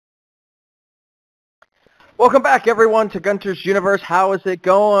Welcome back, everyone, to Gunter's Universe. How is it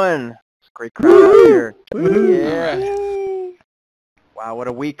going? It's a great crowd out here. Yeah. Wow, what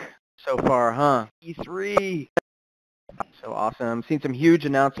a week so far, huh? E3. So awesome. Seen some huge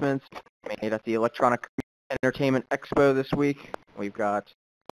announcements made at the Electronic Entertainment Expo this week. We've got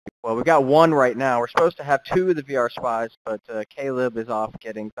one right now. We're supposed to have two of the VR Spies, but Caleb is off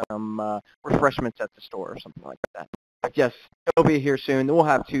getting some refreshments at the store or something like that. But yes, he'll be here soon. Then we'll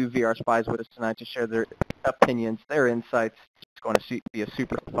have two VR Spies with us tonight to share their opinions, their insights. It's going to be a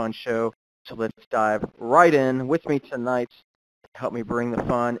super fun show. So let's dive right in. With me tonight to help me bring the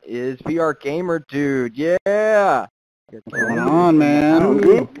fun is VRGamerDude. Yeah! What's going on, man?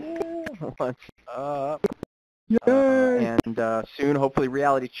 What's up? And soon, hopefully,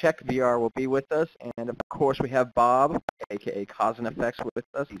 RealityCheckVR will be with us. And, of course, we have Bob, a.k.a. Cause and Effects, with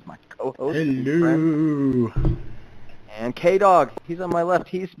us. He's my co-host. Hello. And K-Dog, he's on my left.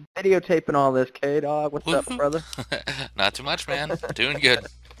 He's videotaping all this. K-Dog, what's up, brother? Not too much, man. Doing good.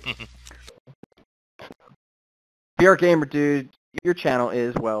 VRGamerDude, your channel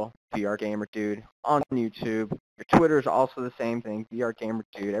is, well, VRGamerDude on YouTube. Your Twitter is also the same thing,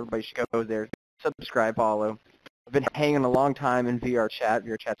 VRGamerDude. Everybody should go there, subscribe, follow. I've been hanging a long time in VRChat.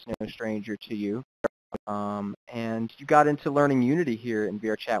 VRChat's no stranger to you. And you got into learning Unity here in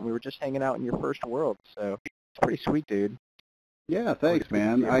VRChat. We were just hanging out in your first world, so it's pretty sweet, dude. Yeah, thanks,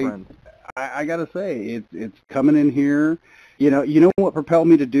 man. I gotta say, it's coming in here. You know what propelled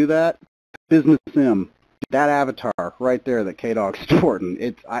me to do that? Business Sim. That avatar right there that K-Dog's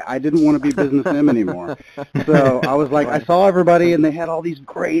sporting. I didn't want to be Business Sim anymore. So I was like, I saw everybody and they had all these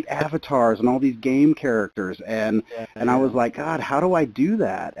great avatars and all these game characters, and I was like, God, how do I do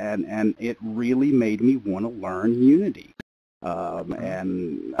that? And it really made me want to learn Unity.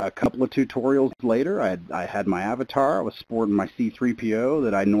 And a couple of tutorials later, I had my avatar. I was sporting my C-3PO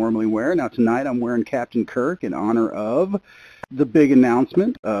that I normally wear. Now tonight I'm wearing Captain Kirk in honor of the big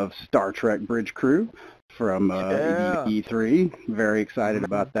announcement of Star Trek Bridge Crew from E3. Very excited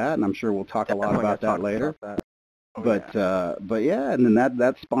about that, and I'm sure we'll talk a lot about that later. But yeah, and then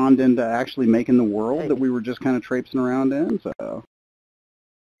that spawned into actually making the world that we were just kind of traipsing around in. So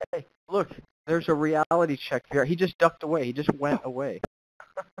hey, look. There's a reality check here. He just ducked away. He just went away.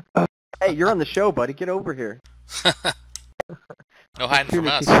 Hey, you're on the show, buddy. Get over here. No hiding from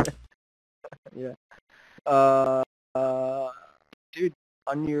us. Yeah. Dude,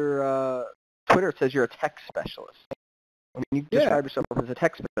 on your Twitter it says you're a tech specialist. When you describe yourself as a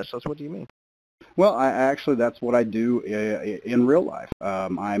tech specialist, what do you mean? Well, actually, that's what I do in real life.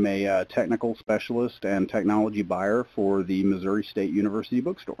 I'm a technical specialist and technology buyer for the Missouri State University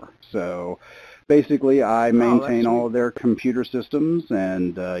bookstore. So basically, I maintain all of their computer systems,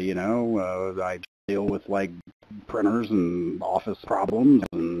 and, I deal with, like, printers and office problems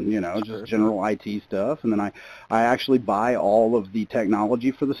and, just general IT stuff. And then I actually buy all of the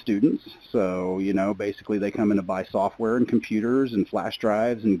technology for the students. So, basically they come in to buy software and computers and flash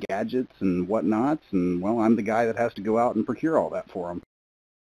drives and gadgets and whatnots. And, well, I'm the guy that has to go out and procure all that for them.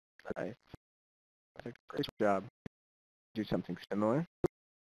 Nice. That's a great job. Do something similar.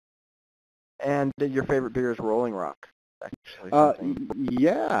 And your favorite beer is Rolling Rock.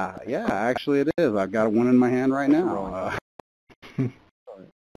 Yeah, actually it is. I've got one in my hand right now.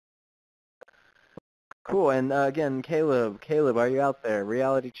 Cool, and again, Caleb, are you out there?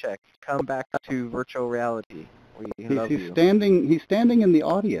 Reality check. Come back to virtual reality. He's standing in the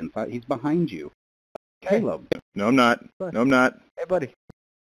audience. He's behind you. Caleb. No, I'm not. No, I'm not. Hey, buddy.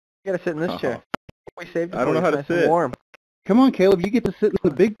 You gotta sit in this chair. We saved it. I don't know how to sit. Warm. Come on, Caleb. You get to sit in the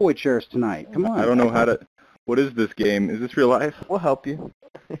big boy chairs tonight. Come on. I don't know how to. What is this game? Is this real life? We'll help you.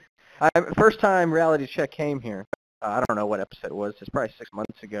 First time Reality Check came here. I don't know what episode it was. It's probably 6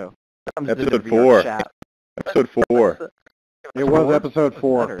 months ago. Episode 4. Episode 4. It was episode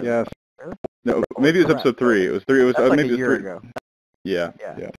 4. Yes. No, maybe it was episode 3. It was 3. It was like maybe a year 3. ago. Yeah.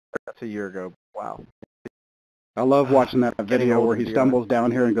 That's a year ago. Wow. I love watching that video where he stumbles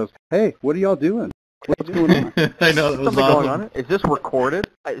down here and goes, "Hey, what are y'all doing? What's going on?" I know, that was something awesome. going on. Is this recorded?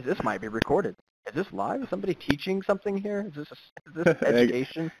 This might be recorded. Is this live? Is somebody teaching something here? Is this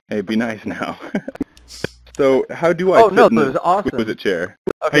education? Hey, be nice now. So, how do I sit in this exquisite chair?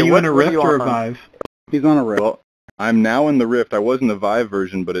 Okay, are you in a Rift or a Vive? He's on a Rift. Well, I'm now in the Rift. I was in the Vive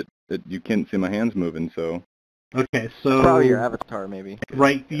version, but you can't see my hands moving, so... Okay, so... Probably your avatar, maybe.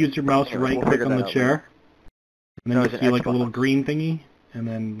 Use your mouse to right-click on the chair. And then you see like a little green thingy, and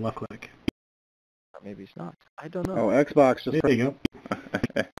then left-click. Maybe it's not. I don't know. Oh, Xbox just... There you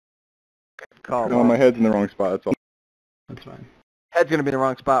go. Call, no, my head's in the wrong spot, that's all. That's fine. Head's going to be in the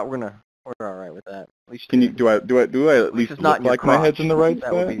wrong spot. We're going to We're all right with that. At least Can you do I at least it's not look like my head's in the right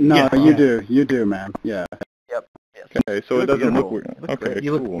That would spot? be- No, Yeah. you do, man. Yeah. Yep. Yes. Okay, so You it doesn't look beautiful. weird. You look Okay, great.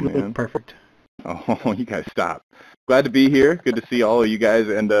 You cool, look man. perfect. Oh, you guys stop. Glad to be here. Good to see all of you guys,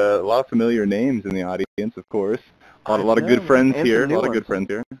 and a lot of familiar names in the audience, of course. A lot of good friends and here. some A new lot of good ones. friends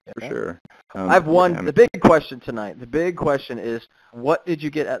here, for Yeah. sure. I've won yeah, the big question tonight. The big question is, what did you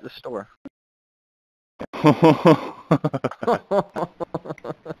get at the store? I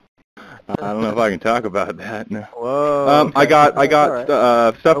don't know if I can talk about that. No. Whoa. Okay. I got All right.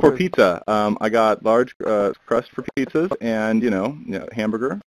 stuff for Over. pizza. I got large crust for pizzas, and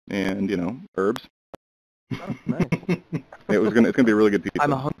hamburger, and herbs. Oh, nice. It's gonna be a really good pizza.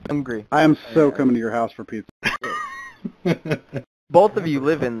 I'm hungry. I am so coming to your house for pizza. Both of you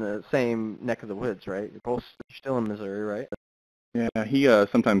live in the same neck of the woods, right? You're still in Missouri, right? Yeah, he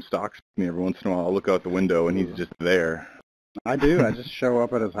sometimes stalks me every once in a while. I'll look out the window and he's just there. I do. I just show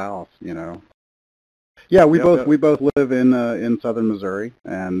up at his house, Yeah, we both live in southern Missouri,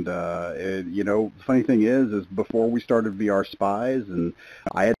 and the funny thing is before we started VR Spies, and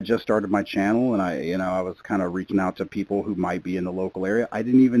I had just started my channel, and I was kind of reaching out to people who might be in the local area. I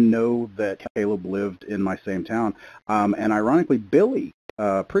didn't even know that Caleb lived in my same town, and ironically, Billy,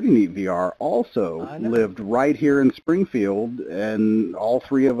 Pretty Neat VR, also lived right here in Springfield, and all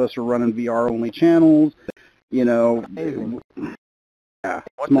three of us are running VR only channels. Amazing. Yeah,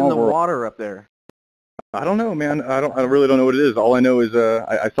 What's small in the world. water up there? I don't know, man. I really don't know what it is. All I know is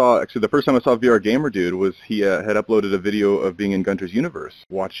I saw, actually the first time I saw VRGamerDude was he had uploaded a video of being in Gunter's universe,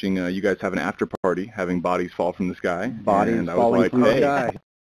 watching you guys have an after party, having bodies fall from the sky. Bodies and I falling was like, from the hey, sky.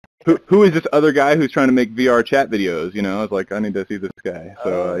 who is this other guy who's trying to make VRChat videos? I was like, I need to see this guy.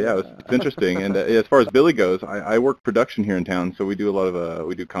 So yeah, it's interesting. And as far as Billy goes, I work production here in town, so we do a lot of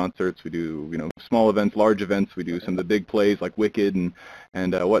we do concerts, we do small events, large events, we do some of the big plays like Wicked and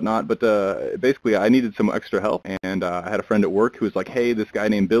whatnot. But basically, I needed some extra help, and I had a friend at work who was like, hey, this guy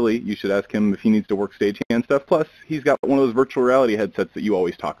named Billy, you should ask him if he needs to work stagehand stuff. Plus, he's got one of those virtual reality headsets that you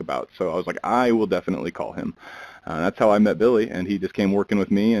always talk about. So I was like, I will definitely call him. That's how I met Billy, and he just came working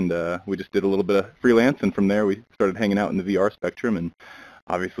with me, and we just did a little bit of freelance, and from there we started hanging out in the VR spectrum, and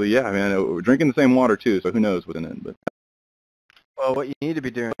obviously, yeah, I mean, we're drinking the same water too, so who knows what's in it. But Well, what you need to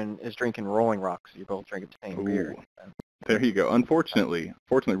be doing is drinking Rolling Rocks. You're both drinking the same beer. There you go. Unfortunately,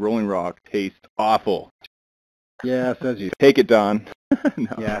 Rolling Rock tastes awful. Yeah, says you. Take it, Don.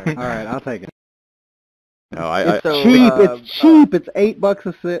 No. Yeah, all right, I'll take it. No, It's So, cheap. It's cheap. It's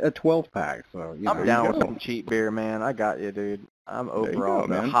 $8 a 12-pack. So I'm down with go. some cheap beer, man. I got you, dude. I'm There you over all go,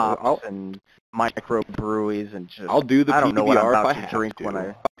 the man. hops and micro breweries and just. I'll do the I don't know what I'm PBR if about I to have drink to.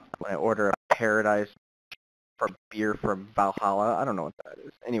 when I order a Paradise for beer from Valhalla. I don't know what that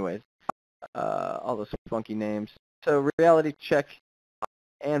is. Anyways, all those funky names. So Reality Check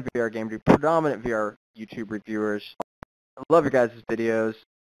and VRGamerDude, predominant VR YouTube reviewers. I love your guys' videos.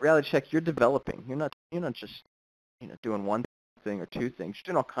 Reality Check, you're developing. You're not just doing one thing or two things. You're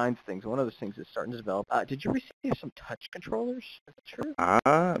doing all kinds of things. One of those things is starting to develop. Did you receive some touch controllers? Is that true?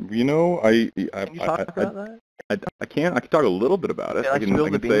 Can you talk about that? I can talk a little bit about it. Yeah, I can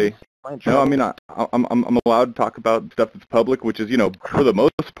say. Am I in No, I trouble? mean I'm allowed to talk about stuff that's public, which is for the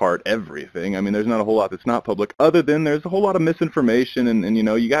most part everything. I mean, there's not a whole lot that's not public, other than there's a whole lot of misinformation, and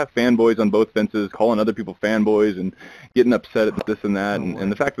you got fanboys on both fences calling other people fanboys and getting upset at this and that.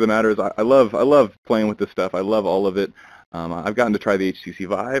 And the fact of the matter is, I love playing with this stuff. I love all of it. I've gotten to try the HTC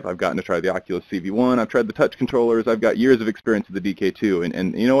Vive. I've gotten to try the Oculus CV1. I've tried the touch controllers. I've got years of experience with the DK2,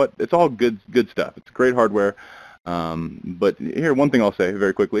 and you know what? It's all good stuff. It's great hardware. But here, one thing I'll say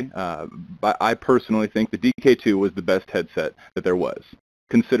very quickly. I personally think the DK2 was the best headset that there was,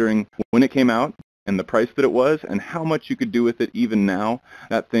 considering when it came out and the price that it was and how much you could do with it. Even now,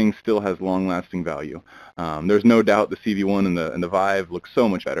 that thing still has long-lasting value. There's no doubt the CV1 and the Vive look so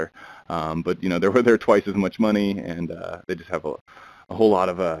much better, but they're twice as much money, and they just have a whole lot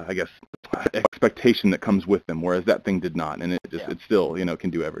of I guess expectation that comes with them, whereas that thing did not, and it still can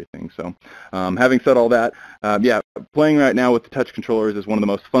do everything. So having said all that, playing right now with the touch controllers is one of the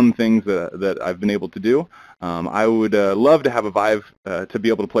most fun things that I've been able to do. I would love to have a Vive to be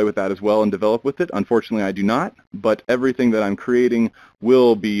able to play with that as well and develop with it. Unfortunately, I do not, but everything that I'm creating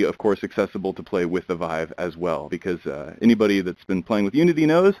will be, of course, accessible to play with the Vive as well, because anybody that's been playing with Unity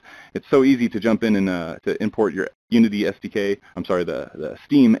knows it's so easy to jump in and to import your Unity SDK, the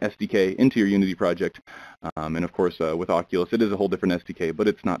Steam SDK into your Unity project. And of course, with Oculus, it is a whole different SDK, but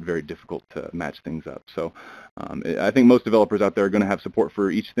it's not very difficult to match things up. So I think most developers out there are going to have support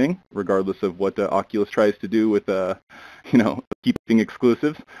for each thing, regardless of what Oculus tries to do with, keeping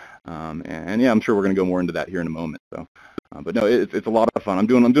exclusives. And yeah, I'm sure we're going to go more into that here in a moment. So But no, it's a lot of fun. I'm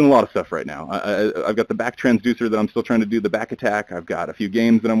doing a lot of stuff right now. I've got the back transducer that I'm still trying to do the back attack. I've got a few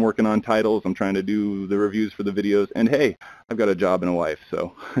games that I'm working on, titles. I'm trying to do the reviews for the videos. And hey, I've got a job and a wife,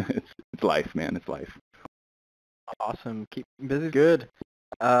 so it's life, man. It's life. Awesome. Keep busy. Good.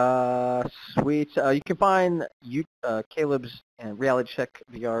 Sweet. You can find Caleb's and Reality Check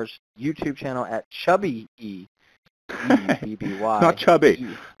VR's YouTube channel at Chubby E. E-B-B-Y. Not chubby.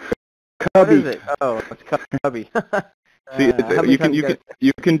 E. What is it? Oh, it's Cubby. See, you can do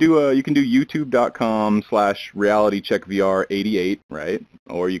youtube.com/realitycheckvr88, right?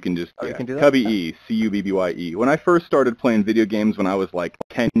 Or you can just you can do that? Cubby E, C-U-B-B-Y-E. When I first started playing video games when I was like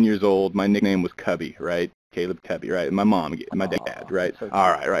 10 years old, my nickname was Cubby, right? Caleb Cubby, right? And my mom, my dad, right? So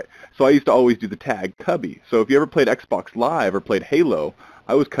all right. So I used to always do the tag Cubby. So if you ever played Xbox Live or played Halo,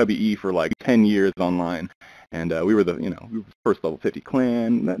 I was Cubby E for like 10 years online. And we were the first level 50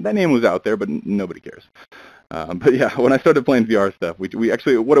 clan. That name was out there, but nobody cares. But yeah, when I started playing VR stuff, we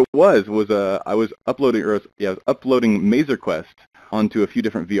actually, what it was I was uploading Mazer Quest onto a few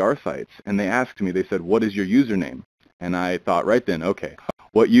different VR sites, and they asked me, they said, "What is your username?" And I thought right then, okay,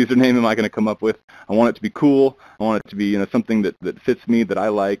 what username am I going to come up with? I want it to be cool. I want it to be something that fits me, that I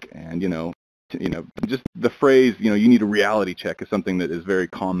like, and just the phrase, you need a reality check is something that is very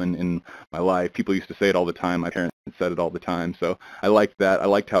common in my life. People used to say it all the time. My parents said it all the time. So I liked that. I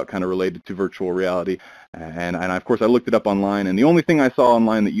liked how it kind of related to virtual reality. And of course, I looked it up online. And the only thing I saw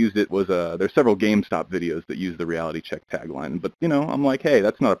online that used it was there's several GameStop videos that use the reality check tagline. But, I'm like, hey,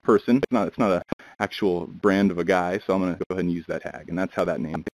 that's not a person. It's not an actual brand of a guy. So I'm going to go ahead and use that tag. And that's how that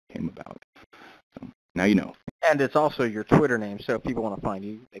name came about. So now you know. And it's also your Twitter name. So if people want to find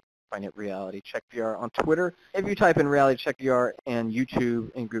you, they find it Reality Check VR on Twitter. If you type in Reality Check VR and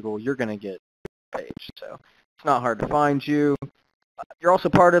YouTube and Google, you're going to get a page. So it's not hard to find you. You're also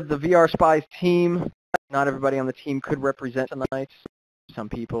part of the VR Spies team. Not everybody on the team could represent tonight. Some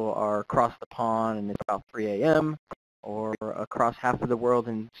people are across the pond and it's about 3 a.m. or across half of the world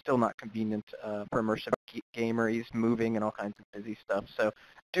and still not convenient for Immersive Gamer. He's moving and all kinds of busy stuff. So I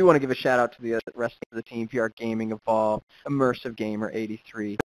do want to give a shout out to the rest of the team, VR Gaming Evolved, Immersive Gamer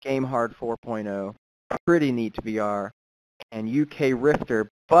 83, Game Hard 4.0, Pretty Neat VR, and UK Rifter.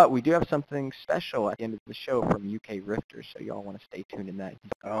 But we do have something special at the end of the show from UK Rifter, so y'all want to stay tuned in that.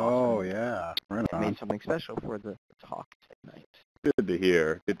 He's awesome. Yeah. Right on. Made something special for the talk tonight. Good to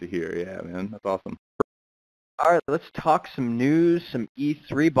hear. Yeah, man. That's awesome. All right, let's talk some news, some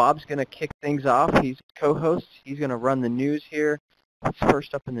E3. Bob's going to kick things off. He's co-host. He's going to run the news here. What's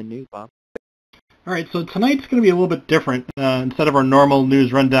first up in the news, Bob? All right, so tonight's going to be a little bit different. Instead of our normal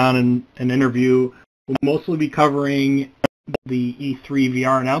news rundown and interview, we'll mostly be covering the E3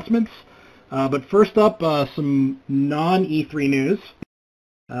 VR announcements. But first up, some non-E3 news.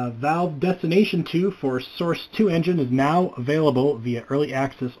 Valve Destination 2 for Source 2 engine is now available via early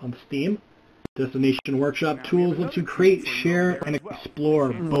access on Steam. Destination Workshop tools let you create, share, and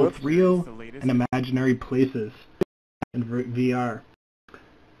explore both real and imaginary places in VR.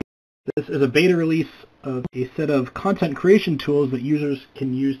 This is a beta release of a set of content creation tools that users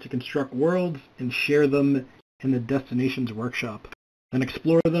can use to construct worlds and share them in the Destinations Workshop, then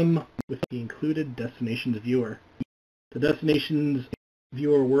explore them with the included Destinations Viewer. The Destinations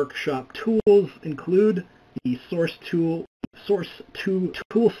Viewer Workshop tools include the Source 2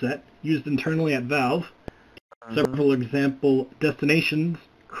 toolset used internally at Valve, several example destinations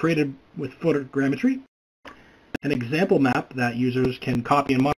created with photogrammetry, an example map that users can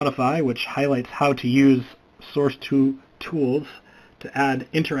copy and modify, which highlights how to use Source 2 tools to add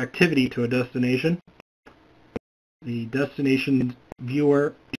interactivity to a destination, the Destination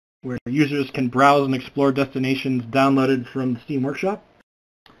Viewer, where users can browse and explore destinations downloaded from the Steam Workshop,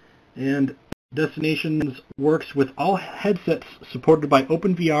 and Destinations works with all headsets supported by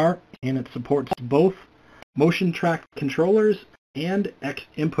OpenVR, and it supports both motion track controllers and X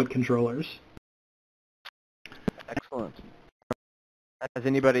input controllers. Excellent. Has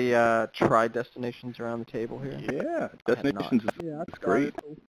anybody tried Destinations around the table here? Yeah, Destinations is great.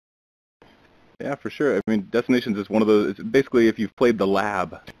 Yeah, for sure. I mean, Destinations is one of those. It's basically, if you've played the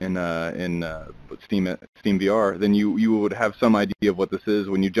lab in Steam VR, then you would have some idea of what this is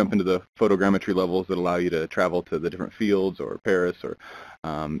when you jump into the photogrammetry levels that allow you to travel to the different fields or Paris or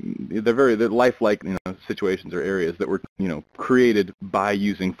they're lifelike situations or areas that were created by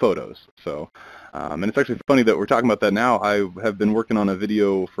using photos. So. And it's actually funny that we're talking about that now. I have been working on a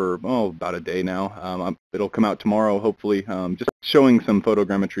video for, about a day now. It'll come out tomorrow, hopefully, just showing some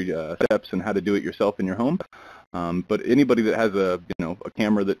photogrammetry steps and how to do it yourself in your home. But anybody that has a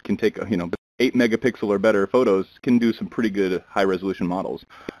camera that can take, 8 megapixel or better photos can do some pretty good high-resolution models,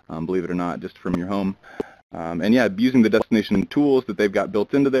 believe it or not, just from your home. And yeah, using the destination tools that they've got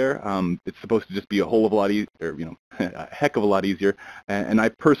built into there, it's supposed to just be a whole of a lot a heck of a lot easier. And I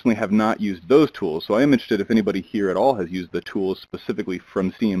personally have not used those tools, so I am interested if anybody here at all has used the tools specifically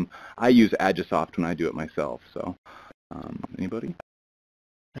from Steam. I use Agisoft when I do it myself. So, anybody?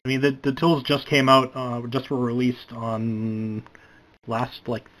 I mean, the tools just came out, just were released on last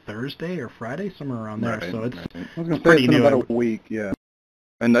Thursday or Friday, somewhere around there. Right, so it's I was going to say pretty it's been new. about a week, yeah.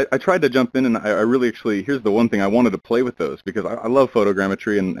 And I tried to jump in, and I really actually, here's the one thing I wanted to play with those, because I love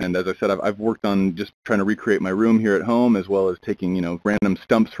photogrammetry, and as I said, I've worked on just trying to recreate my room here at home, as well as taking, random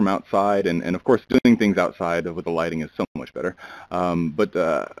stumps from outside, and of course doing things outside with the lighting is so much better. But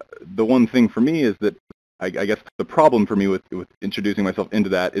the one thing for me is that I guess the problem for me with introducing myself into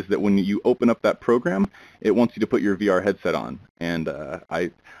that is that when you open up that program, it wants you to put your VR headset on, and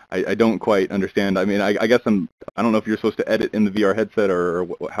I don't quite understand. I mean, I guess I don't know if you're supposed to edit in the VR headset or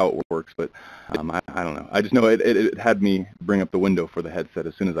how it works, but I don't know. I just know it had me bring up the window for the headset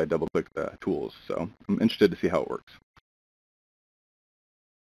as soon as I double-clicked the tools, so I'm interested to see how it works.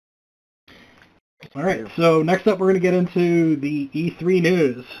 All right, so next up we're going to get into the E3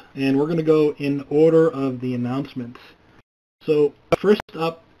 news, and we're going to go in order of the announcements. So first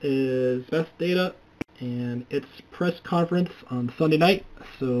up is Best Data and its press conference on Sunday night.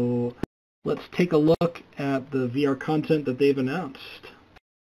 So let's take a look at the VR content that they've announced.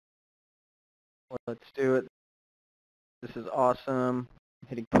 Let's do it. This is awesome.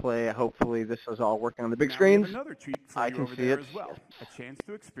 Hitting play. Hopefully this is all working on the big Now screens. we have another treat for I you can over see there it. as well. A chance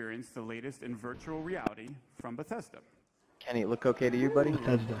to experience the latest in virtual reality from Bethesda. Kenny, it look okay to you, buddy?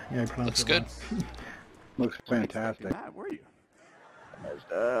 Bethesda. Yeah, I pronounced Looks it good. wrong. Looks fantastic. Matt, were you?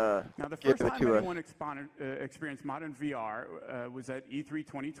 Now, the Give first it time to anyone experienced modern VR was at E3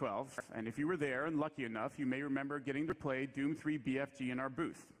 2012, and if you were there and lucky enough, you may remember getting to play Doom 3 BFG in our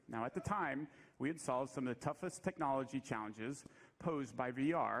booth. Now, at the time, we had solved some of the toughest technology challenges posed by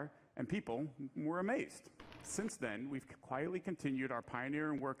VR, and people were amazed. Since then, we've quietly continued our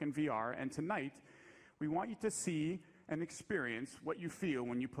pioneering work in VR, and tonight, we want you to see and experience what you feel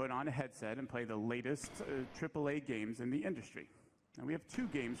when you put on a headset and play the latest AAA games in the industry. And we have two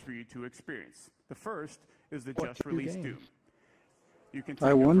games for you to experience. The first is the just-released Doom. You can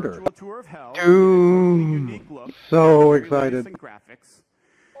take a virtual tour of hell, Doom. unique look, So very excited. latest graphics,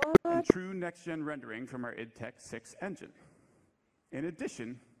 and true next-gen rendering from our id Tech 6 engine. In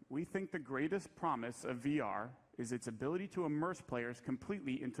addition, we think the greatest promise of VR is its ability to immerse players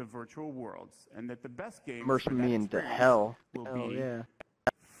completely into virtual worlds, and that the best games Immerse for that me into experience hell. will Hell be yeah.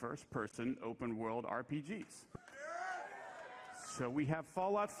 first-person open-world RPGs. So we have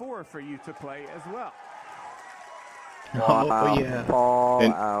Fallout 4 for you to play as well. Wow. yeah.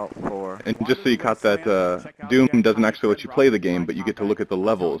 Fallout 4. And just so you caught that, Doom doesn't actually let you play the game, but you get to look at the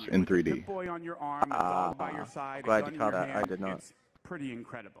levels in 3D. Boy on your arm, a dog by your side, glad a gun you caught in your that. hand. I did not. It's pretty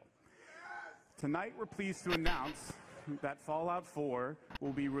incredible. Tonight we're pleased to announce that Fallout 4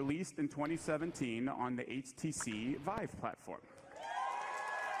 will be released in 2017 on the HTC Vive platform.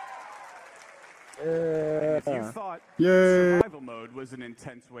 And if you thought survival mode was an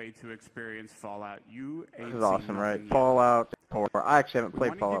intense way to experience Fallout, you ain't This seen is awesome, right? nothing yet. Fallout 4. I actually haven't We played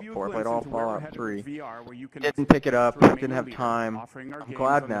wanna Fallout give you a 4. I played glimpse all into where we're Fallout headed 3. with VR, where you can Didn't pick it up. remain Didn't a have leader, time. offering our I'm games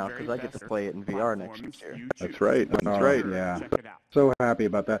glad on the now very because I get to best play it in VR next platforms year. you That's choose. right. That's Be right. sure to Yeah. check it out. So happy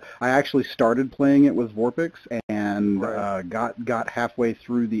about that. I actually started playing it with Vorpix and Right. got halfway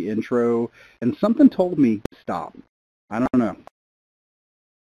through the intro, and something told me stop. I don't know.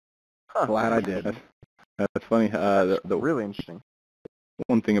 Huh. Glad I did. That's funny. The Really interesting.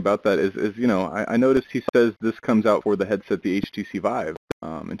 one thing about that is I noticed he says this comes out for the headset, the HTC Vive,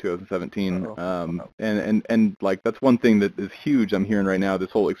 in 2017. And like that's one thing that is huge. I'm hearing right now,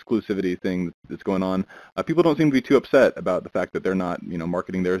 this whole exclusivity thing that's going on. People don't seem to be too upset about the fact that they're not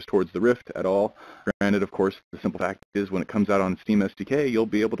marketing theirs towards the Rift at all. Granted, of course, the simple fact is when it comes out on Steam SDK, you'll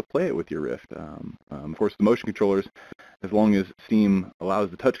be able to play it with your Rift. Of course, the motion controllers, as long as Steam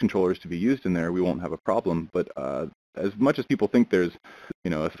allows the touch controllers to be used in there, we won't have a problem. But as much as people think there's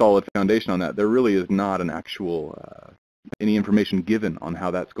a solid foundation on that, there really is not an actual any information given on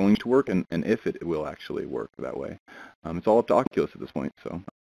how that's going to work and if it will actually work that way. It's all up to Oculus at this point. So,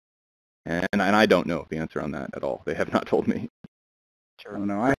 and I don't know the answer on that at all. They have not told me. I don't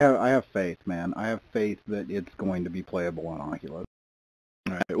know. I have faith, man. I have faith that it's going to be playable on Oculus.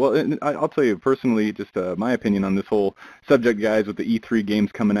 All right. Well, and I'll tell you personally, just my opinion on this whole subject, guys, with the E3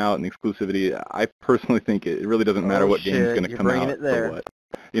 games coming out and exclusivity. I personally think it really doesn't matter what game's going to come out or what.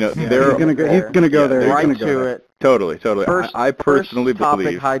 He's gonna go there. Right He's gonna go to there. it. Totally. I personally first topic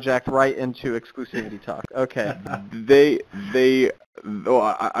believe hijacked right into exclusivity talk. Okay. they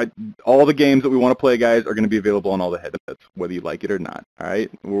all the games that we want to play, guys, are going to be available on all the headsets, whether you like it or not. All right,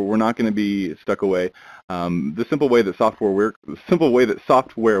 we're not going to be stuck away. The simple way that software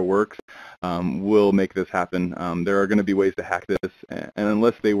works will make this happen. There are going to be ways to hack this, and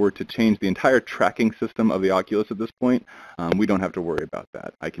unless they were to change the entire tracking system of the Oculus at this point, we don't have to worry about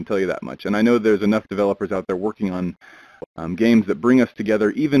that. I can tell you that much. And I know there's enough developers out there working on games that bring us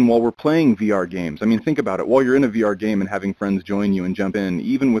together even while we're playing VR games. I mean, think about it. While you're in a VR game and having friends join you and jump in,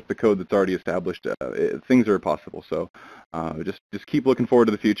 even with the code that's already established, things are possible. So just keep looking forward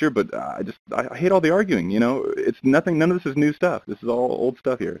to the future. But I hate all the arguing. You know, it's nothing. None of this is new stuff. This is all old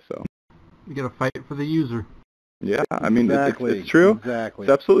stuff here. So you got to fight for the user. Yeah, I mean, exactly. It's true. Exactly.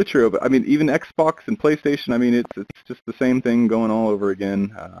 It's absolutely true. But I mean, even Xbox and PlayStation, I mean, it's just the same thing going all over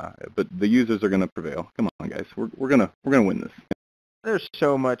again. But the users are going to prevail. Come on, guys, we're gonna win this. There's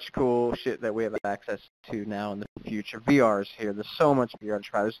so much cool shit that we have access to now in the future. VR's here. There's so much VR to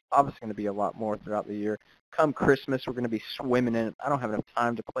try. There's obviously going to be a lot more throughout the year. Come Christmas, we're going to be swimming in it. I don't have enough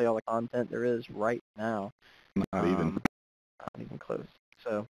time to play all the content there is right now. Not even close.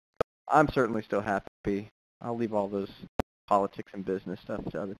 So I'm certainly still happy. I'll leave all those politics and business stuff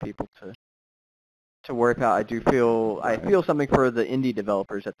to other people to worry about. I feel something for the indie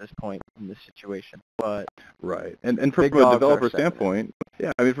developers at this point in this situation. But right, and from a developer standpoint,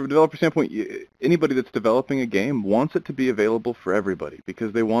 from a developer standpoint, anybody that's developing a game wants it to be available for everybody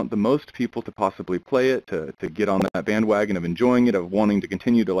because they want the most people to possibly play it, to get on that bandwagon of enjoying it, of wanting to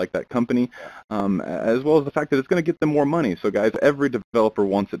continue to like that company, as well as the fact that it's going to get them more money. So guys, every developer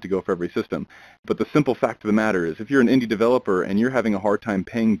wants it to go for every system. But the simple fact of the matter is, if you're an indie developer and you're having a hard time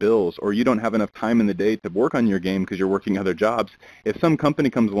paying bills, or you don't have enough time in the day to work on your game because you're working other jobs, if some company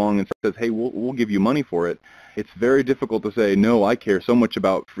comes along and says, hey, we'll give you money for it, it's very difficult to say, no, I care so much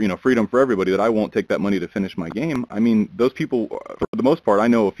about freedom for everybody that I won't take that money to finish my game. I mean, those people, for the most part, I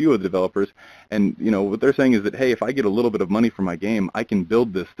know a few of the developers, and what they're saying is that, hey, if I get a little bit of money for my game, I can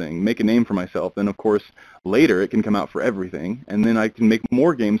build this thing, make a name for myself, then of course later it can come out for everything, and then I can make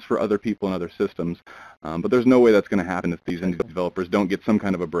more games for other people and other systems. But there's no way that's going to happen if these indie developers don't get some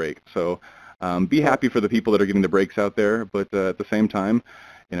kind of a break. So be happy for the people that are getting the breaks out there, but at the same time,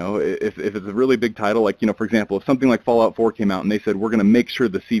 if it's a really big title, like, for example, if something like Fallout 4 came out and they said, we're going to make sure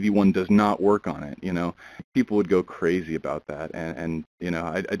the CV1 does not work on it, people would go crazy about that. And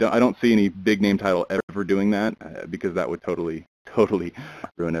I don't see any big name title ever doing that because that would totally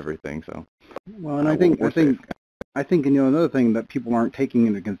ruin everything. So, well, and I think another thing that people aren't taking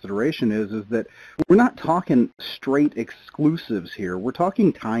into consideration is that we're not talking straight exclusives here. We're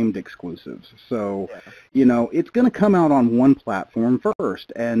talking timed exclusives. So, it's going to come out on one platform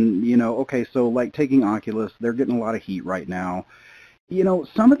first. And, okay, so like taking Oculus, they're getting a lot of heat right now.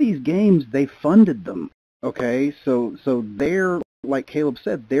 Some of these games, they funded them. Okay, so they're, like Caleb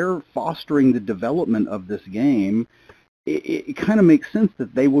said, they're fostering the development of this game. It kind of makes sense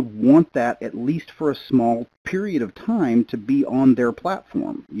that they would want that at least for a small period of time to be on their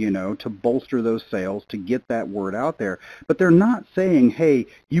platform, to bolster those sales, to get that word out there. But they're not saying, hey,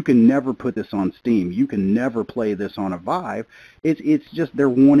 you can never put this on Steam. You can never play this on a Vive. It's just they're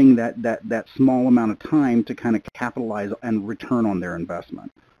wanting that small amount of time to kind of capitalize and return on their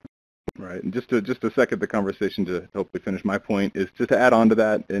investment. Right, and just to second the conversation to hopefully finish my point is just to add on to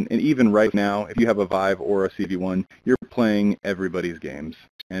that, and even right now, if you have a Vive or a CV1, you're playing everybody's games.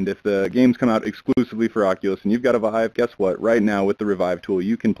 And if the games come out exclusively for Oculus and you've got a Vive, guess what? Right now with the Revive tool,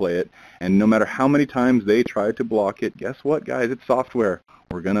 you can play it, and no matter how many times they try to block it, guess what, guys? It's software.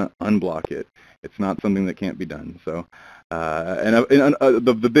 We're going to unblock it. It's not something that can't be done. So,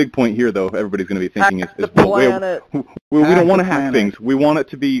 the big point here, though, everybody's going to be thinking is we don't want to hack things. We want it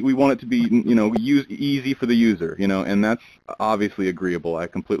to be easy for the user, and that's obviously agreeable. I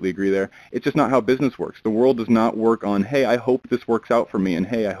completely agree there. It's just not how business works. The world does not work on, hey, I hope this works out for me, and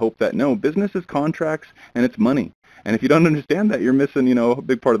hey, I hope that. No, business is contracts and it's money. And if you don't understand that, you're missing, a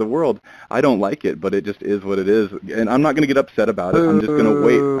big part of the world. I don't like it, but it just is what it is. And I'm not going to get upset about it. I'm just going to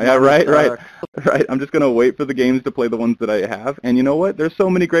wait. Yeah, right. I'm just going to wait for the games to play the ones that I have. And you know what? There's so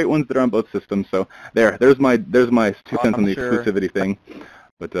many great ones that are on both systems. So there's my 2 cents on the exclusivity thing.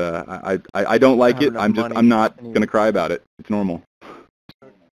 But I don't like it. I'm not going to cry about it. It's normal.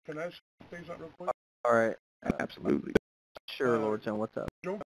 Can I say something real quick? All right. Absolutely. Sure, Lord John, what's up?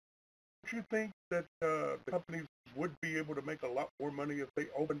 Don't you think that the companies would be able to make a lot more money if they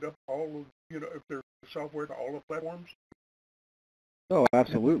opened up all of, if their software to all the platforms? Oh,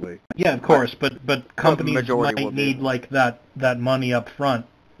 absolutely. Yeah, of course, but companies might need like that money up front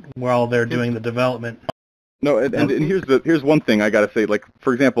while they're doing the development. No, and here's one thing I got to say. Like,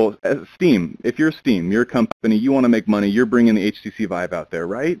 for example, Steam. If you're Steam, you're a company, you want to make money, you're bringing the HTC Vive out there,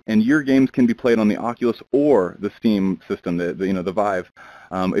 right? And your games can be played on the Oculus or the Steam system, the Vive.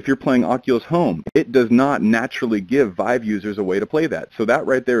 If you're playing Oculus Home, it does not naturally give Vive users a way to play that. So that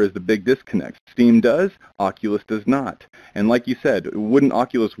right there is the big disconnect. Steam does, Oculus does not. And like you said, wouldn't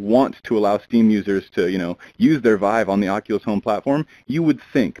Oculus want to allow Steam users to, use their Vive on the Oculus Home platform? You would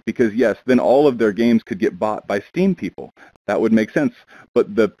think, because yes, then all of their games could get bought by Steam people. That would make sense.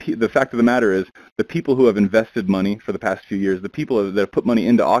 But the fact of the matter is, the people who have invested money for the past few years, the people that have put money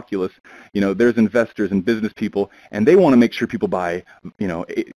into Oculus, there's investors and business people, and they want to make sure people buy,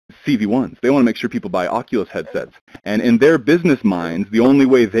 CV1s. They want to make sure people buy Oculus headsets. And in their business minds, the only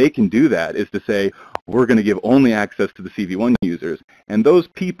way they can do that is to say, we're going to give only access to the CV1 users. And those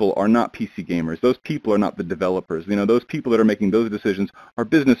people are not PC gamers. Those people are not the developers. Those people that are making those decisions are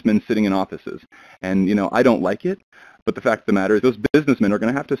businessmen sitting in offices. And, I don't like it. But the fact of the matter is those businessmen are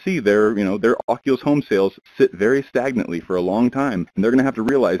going to have to see their Oculus Home sales sit very stagnantly for a long time. And they're going to have to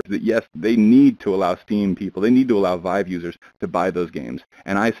realize that, yes, they need to allow Steam people, they need to allow Vive users to buy those games.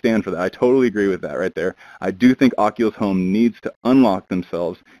 And I stand for that. I totally agree with that right there. I do think Oculus Home needs to unlock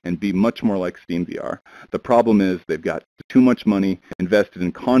themselves and be much more like Steam VR. The problem is they've got too much money invested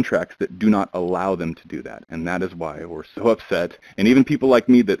in contracts that do not allow them to do that. And that is why we're so upset. And even people like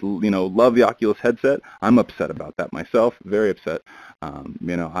me that, love the Oculus headset, I'm upset about that myself. Very upset.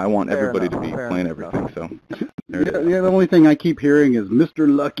 I want everybody to be playing everything. So the only thing I keep hearing is,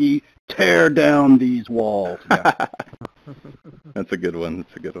 Mr. Lucky, tear down these walls. Yeah. That's a good one.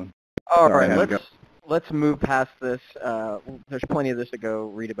 That's a good one. All right, let's move past this. There's plenty of this to go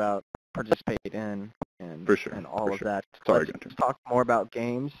read about, participate in, and for sure, and all of that. Sorry, Let's Gunter. talk more about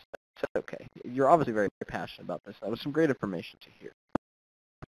games. It's okay. You're obviously very, very passionate about this. That was some great information to hear.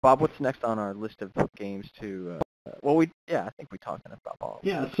 Bob, what's next on our list of games to? I think we talked enough about Bob.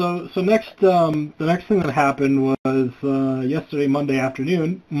 Yeah. So next, the next thing that happened was yesterday, Monday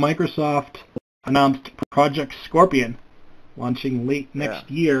afternoon. Microsoft announced Project Scorpion, launching late next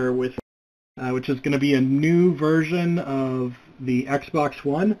year with, which is going to be a new version of the Xbox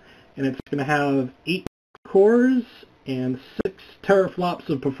One, and it's going to have 8 cores and 6 teraflops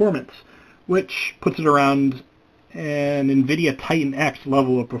of performance, which puts it around an NVIDIA Titan X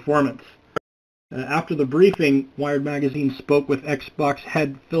level of performance. After the briefing, Wired Magazine spoke with Xbox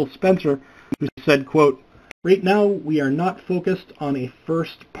head Phil Spencer, who said, quote, "Right now, we are not focused on a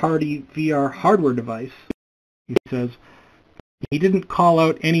first-party VR hardware device." He says he didn't call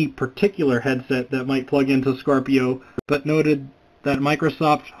out any particular headset that might plug into Scorpio, but noted that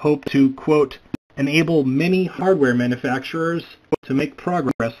Microsoft hoped to, quote, "enable many hardware manufacturers to make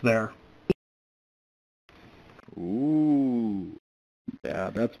progress there." Ooh.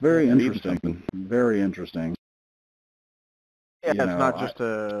 Yeah, that's very interesting. Very interesting. Yeah, it's not just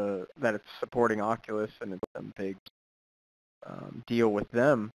that it's supporting Oculus and it's a big deal with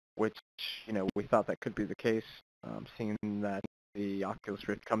them, which, we thought that could be the case, seeing that the Oculus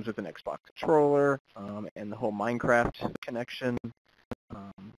Rift comes with an Xbox controller and the whole Minecraft connection.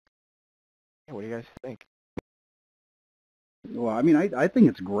 What do you guys think? Well, I think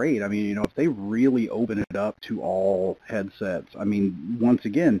it's great. If they really open it up to all headsets, once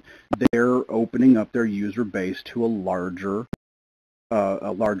again, they're opening up their user base to a larger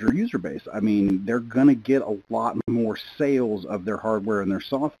user base. They're going to get a lot more sales of their hardware and their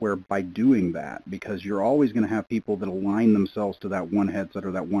software by doing that, because you're always going to have people that align themselves to that one headset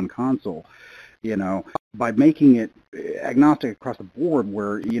or that one console. By making it agnostic across the board,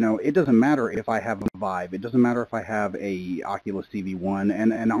 where, it doesn't matter if I have a Vive, it doesn't matter if I have a Oculus CV1,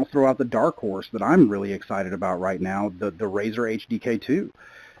 and I'll throw out the dark horse that I'm really excited about right now, the Razer HDK2.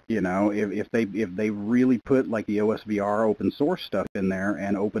 If they really put like the OSVR open source stuff in there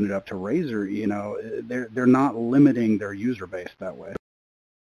and open it up to Razer, they're not limiting their user base that way.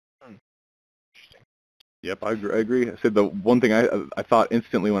 Yep, I agree. I said the one thing I thought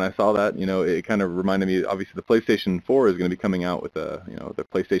instantly when I saw that, it kind of reminded me, obviously the PlayStation 4 is going to be coming out with the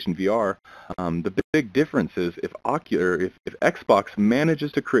PlayStation VR. The big difference is if Xbox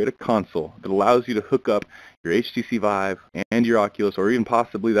manages to create a console that allows you to hook up your HTC Vive and your Oculus, or even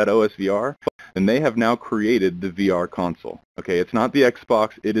possibly that OS VR, then they have now created the VR console. Okay, it's not the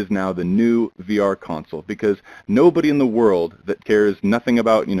Xbox, it is now the new VR console, because nobody in the world that cares nothing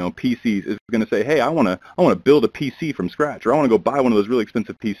about, PCs is going to say, hey, I want to build a PC from scratch, or I want to go buy one of those really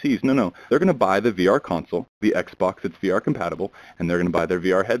expensive PCs. No. They're going to buy the VR console, the Xbox that's VR compatible, and they're going to buy their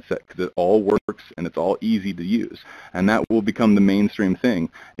VR headset because it all works and it's all easy to use. And that will become the mainstream thing.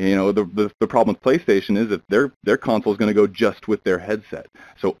 The problem with PlayStation is that their console is going to go just with their headset.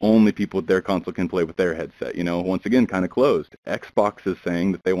 So only people with their console can play with their headset. Once again, kind of closed. Xbox is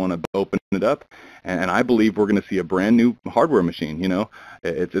saying that they want to open it up, and I believe we're going to see a brand new hardware machine.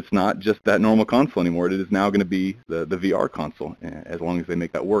 It's not just that normal console anymore. It is now going to be the VR console, as long as they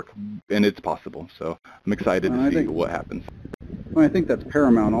make that work, and it's possible. So I'm excited to see what happens. Well, I think that's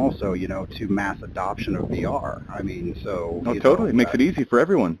paramount also, to mass adoption of VR. I mean, so... totally. It makes it easy for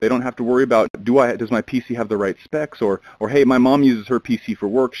everyone. They don't have to worry about, does my PC have the right specs, or hey, my mom uses her PC for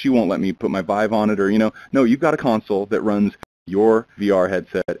work, she won't let me put my Vive on it, or, no, you've got a console that runs your VR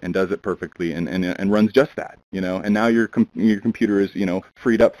headset and does it perfectly and runs just that, and now your computer is,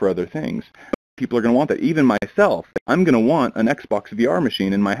 freed up for other things. People are going to want that. Even myself, I'm going to want an Xbox VR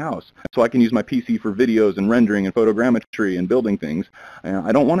machine in my house so I can use my PC for videos and rendering and photogrammetry and building things.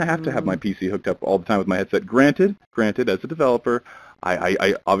 I don't want to have my PC hooked up all the time with my headset. Granted, as a developer,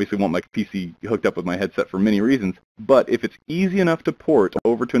 I obviously want my PC hooked up with my headset for many reasons, but if it's easy enough to port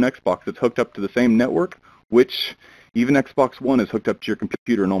over to an Xbox that's hooked up to the same network, which even Xbox One is hooked up to your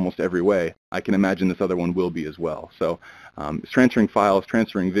computer in almost every way, I can imagine this other one will be as well. So transferring files,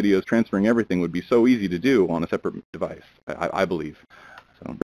 transferring videos, transferring everything would be so easy to do on a separate device, I believe.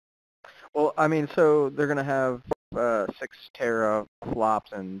 So. Well, I mean, so they're going to have 6 tera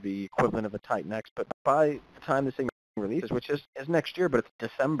flops and the equivalent of a Titan X, but by the time this thing releases, which is next year, but it's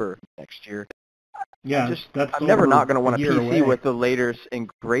December next year, yeah, I'm never not going to want a PC away. With the latest and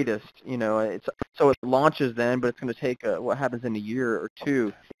greatest. So it launches then, but it's going to take what happens in a year or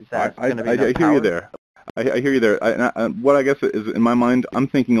two. Is that going to be enough I hear you there. I hear you there. What I guess is, in my mind, I'm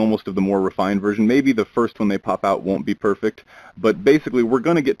thinking almost of the more refined version. Maybe the first one they pop out won't be perfect, but basically we're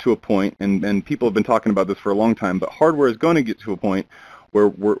going to get to a point, and people have been talking about this for a long time, but hardware is going to get to a point where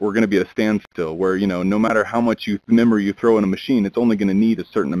we're going to be at a standstill, where, no matter how much memory you throw in a machine, it's only going to need a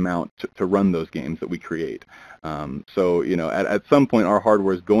certain amount to run those games that we create. So, at some point, our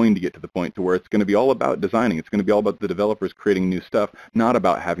hardware is going to get to the point to where it's going to be all about designing. It's going to be all about the developers creating new stuff, not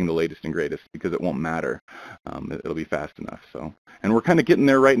about having the latest and greatest, because it won't matter. It'll be fast enough. So, and we're kind of getting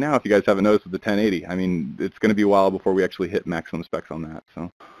there right now, if you guys haven't noticed, with the 1080. I mean, it's going to be a while before we actually hit maximum specs on that.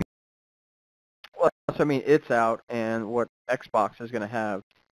 So. Well, I mean, it's out, and what Xbox is going to have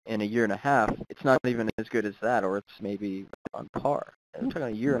in a year and a half, it's not even as good as that, or it's maybe on par. We're talking a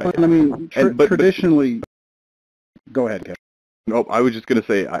year and a half. I mean, traditionally... Go ahead, Kevin. No, I was just going to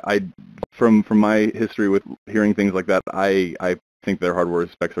say, I from my history with hearing things like that, I think their hardware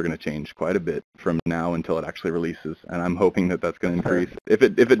specs are going to change quite a bit from now until it actually releases, and I'm hoping that that's going to increase. If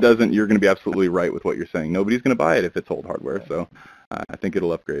it doesn't, you're going to be absolutely right with what you're saying. Nobody's going to buy it if it's old hardware, so I think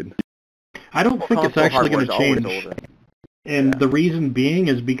it'll upgrade. I don't think it's actually going to change, and the reason being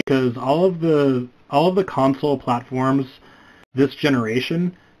is because all of the console platforms this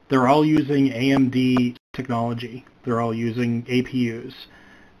generation, they're all using AMD technology. They're all using APUs.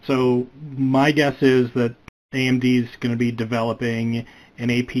 So my guess is that AMD is going to be developing an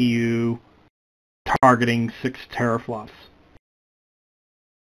APU targeting 6 teraflops,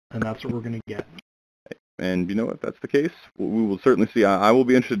 and that's what we're going to get. And if that's the case, we will certainly see. I will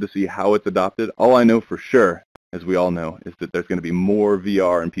be interested to see how it's adopted. All I know for sure, as we all know, is that there's going to be more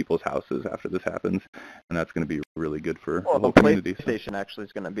VR in people's houses after this happens, and that's going to be really good for the whole community. PlayStation actually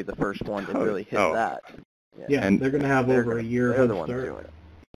is going to be the first one to really hit that. Yeah, and they're going to have over a year head start. Doing it.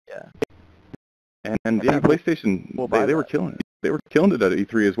 Yeah. And PlayStation, they were killing it. They were killing it at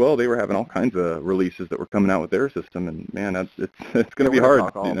E3 as well. They were having all kinds of releases that were coming out with their system, and man, it's going to be hard.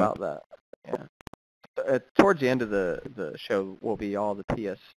 Talk all about that. Yeah. Towards the end of the show will be all the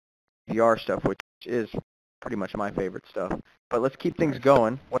PS VR stuff, which is pretty much my favorite stuff. But let's keep things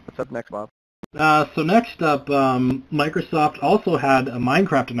going. What's up next, Bob? So next up, Microsoft also had a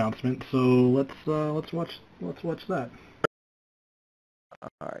Minecraft announcement. So let's watch that. All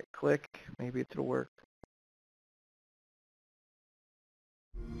right, click. Maybe it'll work.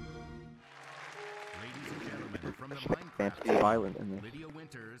 Ladies and gentlemen, from the Minecraft Island in this. Lydia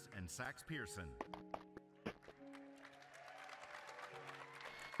Winters and Sax Pearson.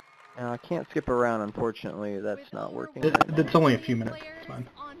 I can't skip around, unfortunately. That's not working. It's only a few minutes. It's fine.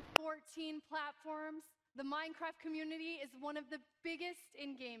 On 14 platforms, the Minecraft community is one of the biggest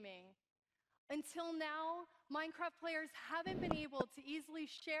in gaming. Until now, Minecraft players haven't been able to easily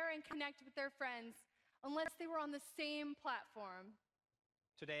share and connect with their friends unless they were on the same platform.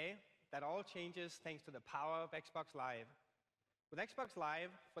 Today, that all changes thanks to the power of Xbox Live. With Xbox Live,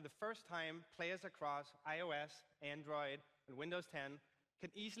 for the first time, players across iOS, Android, and Windows 10 can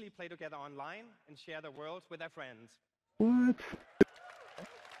easily play together online and share their worlds with their friends. What?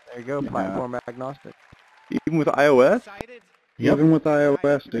 There you go, platform agnostic. Even with iOS? Yep. Even with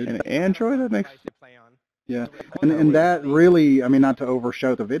iOS, dude. And Android, that makes... Yeah, and that really, I mean, not to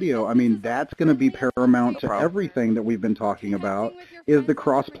overshow the video, I mean, that's going to be paramount to everything that we've been talking about, is the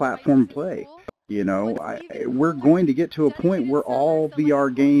cross-platform play. You know, we're going to get to a point where all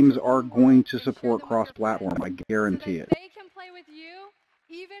VR games are going to support cross-platform, I guarantee it. They can play with you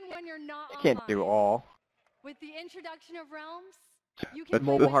even when you're not You can't do all. With the introduction of Realms, That's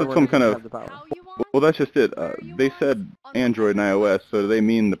some kind of, well, that's just it. They said Android and iOS, so do they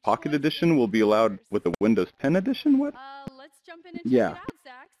mean the Pocket Edition will be allowed with the Windows 10 edition? What? Let's jump in and Yeah. check it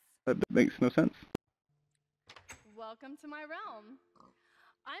out, Zax. That makes no sense. Welcome to my realm.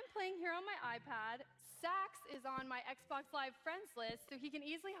 I'm playing here on my iPad. Zax is on my Xbox Live friends list, so he can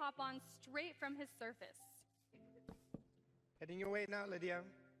easily hop on straight from his Surface. Heading your way now, Lydia.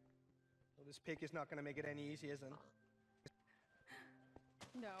 Well, this pick is not going to make it any easier, isn't it?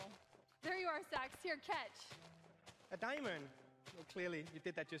 No. There you are, Zax. Here, catch. A diamond. Well, clearly, you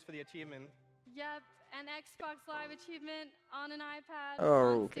did that just for the achievement. Yep, an Xbox Live achievement on an iPad.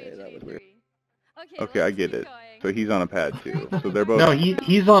 Oh, okay, that was weird. Okay, I get it. So he's on a pad too. So they're both. No,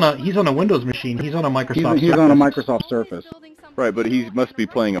 he's on a Windows machine. He's on a Microsoft. He's on a Microsoft Surface. Right, but he must be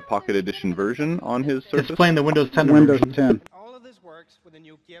playing a Pocket Edition version on his Surface. It's playing the Windows 10 Windows version. 10. All of this works with the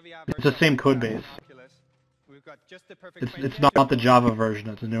new Gear VR It's the same code base. We've got just the perfect It's not the Java version.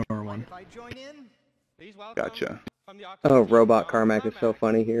 It's a newer one. If I join in, please welcome Gotcha. from the Oh, Robot Carmack is so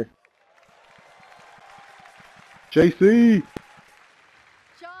funny here. JC!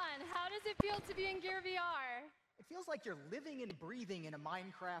 John, how does it feel to be in Gear VR? It feels like you're living and breathing in a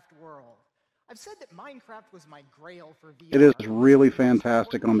Minecraft world. I've said that Minecraft was my grail for VR. It is really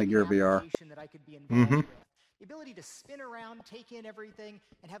fantastic on the Gear VR. The ability to spin around, take in everything,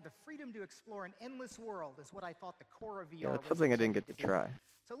 and have the freedom to explore an endless world is what I thought the core of VR was. Yeah, that's something I didn't get to try.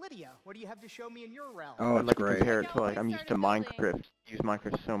 So Lydia, what do you have to show me in your realm? Oh, I'd like great. to compare it to, like, I'm used to Minecraft. Use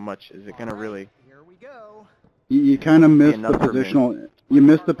Minecraft so much. Is it gonna really... Here we go. You kind of miss the positional. You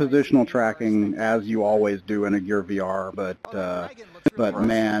miss the positional tracking as you always do in a Gear VR, but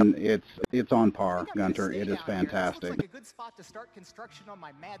man, it's on par, Gunter. It is fantastic.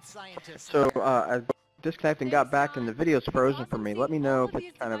 So, I disconnected and got back, and the video's frozen for me. Let me know if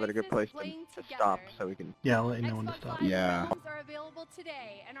it's kind of at a good place to stop, so we can... Yeah, I'll let you know when to stop. Yeah.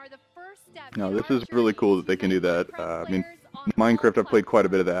 No, this is really cool that they can do that. I mean, Minecraft, I've played quite a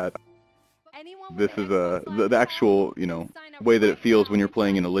bit of that. This is the actual, you know, way that it feels when you're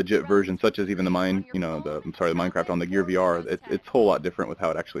playing in a legit version, such as even the Minecraft on the Gear VR. It's a whole lot different with how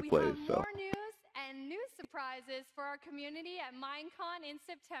it actually plays. So. More news and new surprises for our community at Minecon in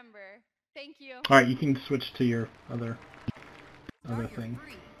September. Thank you. All right, you can switch to your other thing.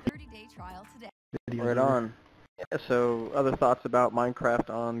 30-day trial today. Right on. Yeah, so, other thoughts about Minecraft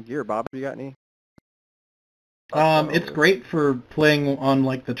on Gear? Bob, you got any? It's great for playing on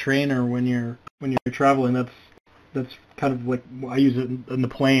like the train or when you're traveling. That's kind of like I use it in the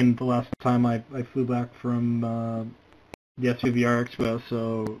plane. The last time I flew back from the SVR Expo.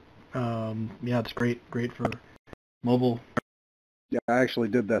 So yeah, it's great for mobile. Yeah, I actually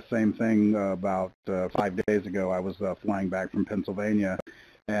did that same thing about 5 days ago. I was flying back from Pennsylvania,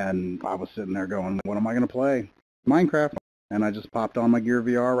 and I was sitting there going, "What am I going to play? Minecraft." And I just popped on my Gear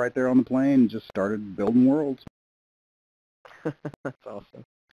VR right there on the plane and just started building worlds. That's awesome.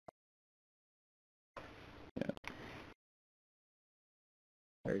 Yeah.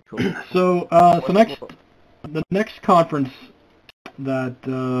 Very cool. So the next conference that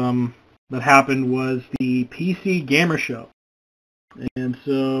that happened was the PC Gamer Show. And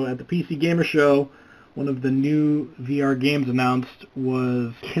so at the PC Gamer Show, one of the new VR games announced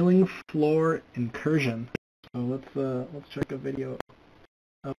was Killing Floor Incursion. So let's check a video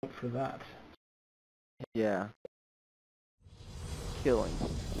out for that. Yeah. Killing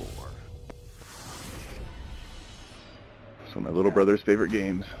Floor. Some of my little brother's favorite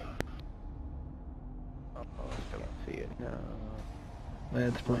games. Oh, I don't see it. No.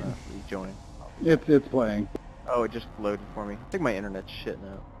 It's playing. Rejoining. It's playing. Oh, it just loaded for me. I think my internet's shit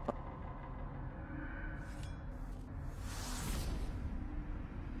now.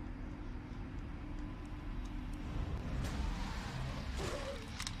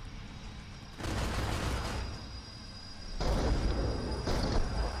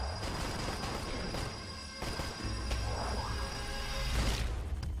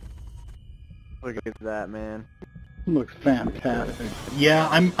 Look at that, man. Looks fantastic. Yeah,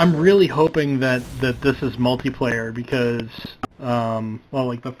 I'm really hoping that this is multiplayer because well,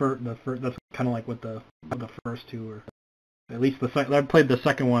 like the first that's kind of like what the first two were. At least I played the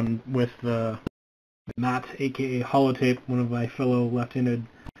second one with Matt, aka Holotape, one of my fellow left-handed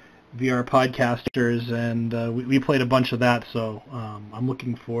VR podcasters, and we played a bunch of that. So I'm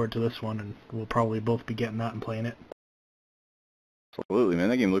looking forward to this one, and we'll probably both be getting that and playing it. Absolutely, man.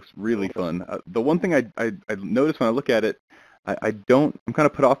 That game looks really fun. The one thing I notice when I look at it, I'm kind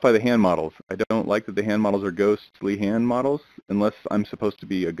of put off by the hand models. I don't like that the hand models are ghostly hand models, unless I'm supposed to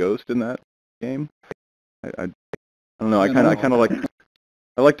be a ghost in that game. I don't know.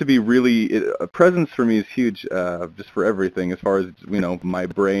 I like to be really. A presence for me is huge, just for everything. As far as my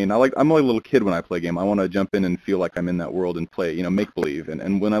brain. I'm like a little kid when I play a game. I want to jump in and feel like I'm in that world and play. Make believe.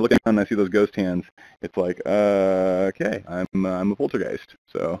 And when I look down and I see those ghost hands, it's like, okay, I'm a poltergeist.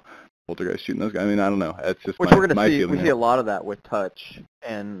 So poltergeist shooting those guys. I mean, I don't know. It's just we're gonna my see. feeling. We see a lot of that with touch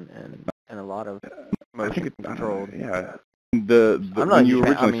and a lot of motion controlled. Yeah. When you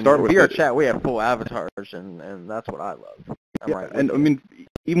originally start with VRChat, we have full avatars, and that's what I love. And I mean,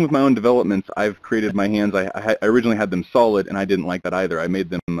 even with my own developments, I've created my hands. I originally had them solid, and I didn't like that either. I made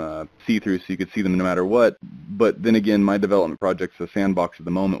them see-through so you could see them no matter what. But then again, my development project's a sandbox at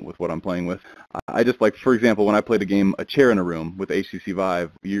the moment with what I'm playing with. I just like, for example, when I played a game, A Chair in a Room with HTC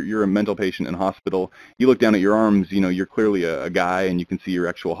Vive, you're a mental patient in hospital. You look down at your arms, you're clearly a guy, and you can see your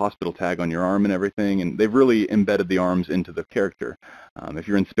actual hospital tag on your arm and everything. And they've really embedded the arms into the character. If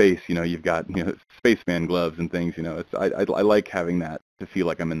you're in space, you've got spaceman gloves and things. I like having that to feel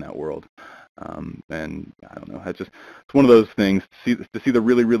like I'm in that world. And I don't know, it's one of those things. To see the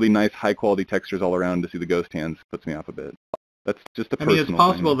really, really nice, high quality textures all around, to see the ghost hands puts me off a bit. That's just a personal thing. I mean, it's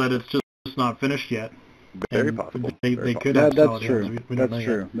possible thing. that it's just not finished yet. Very possible. They could have. That's true. That's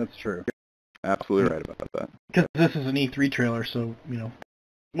true. That's true. Absolutely right about that. Because this is an E3 trailer, so we'll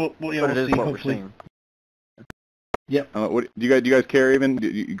see. Hopefully. Yep. What do you guys care even?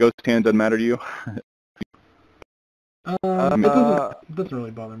 Ghost hand doesn't matter to you? It doesn't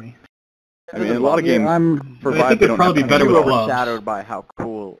really bother me. I mean, in a lot of games, I think it'd probably be better with gloves. Overshadowed by how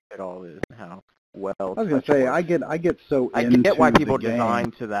cool it all is and how well. I was gonna say, I get so. I get why people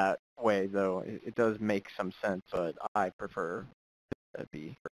design to that way, though. It does make some sense, but I prefer that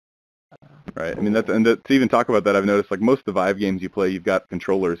be. Right. I mean, to even talk about that, I've noticed like most of the Vive games you play, you've got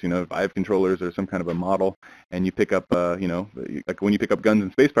controllers, Vive controllers or some kind of a model, and you pick up, like when you pick up guns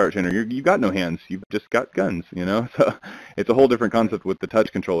in Space Pirate Trainer, you've got no hands, you've just got guns, So it's a whole different concept with the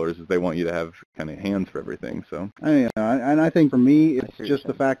touch controllers, is they want you to have kind of hands for everything. So. And I think for me, it's just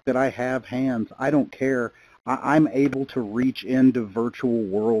the fact that I have hands. I don't care. I'm able to reach into virtual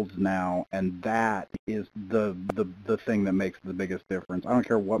worlds now, and that is the thing that makes the biggest difference. I don't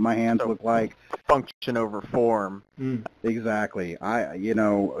care what my hands look like. Function over form. Exactly.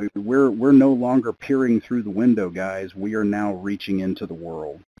 We're no longer peering through the window, guys. We are now reaching into the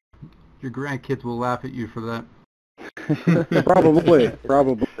world. Your grandkids will laugh at you for that. Probably.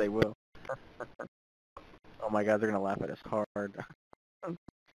 They will. Oh my God, they're gonna laugh at us hard.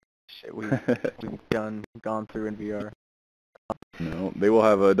 Shit, we've gone through in VR. No, they will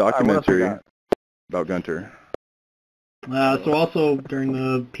have a documentary about Gunter. So also during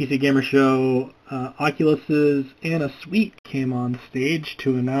the PC Gamer Show, Oculus's Anna Sweet came on stage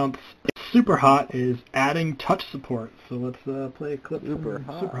to announce Superhot is adding touch support. So let's play a clip from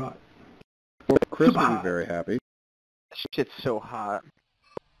Superhot. Chris will be very happy. Shit's so hot.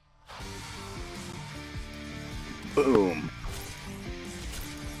 Boom.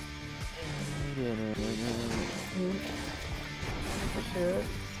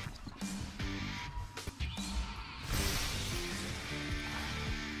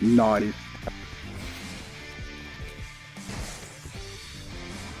 Nice.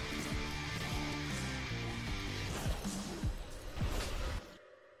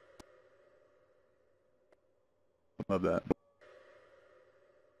 Love that.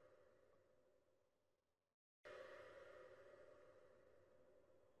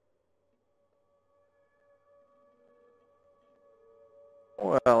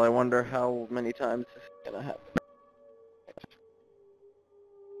 Well, I wonder how many times this is gonna happen.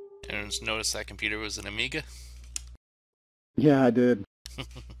 Terrence noticed that computer was an Amiga? Yeah, I did.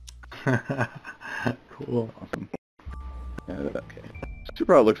 Cool. Awesome. Yeah, okay.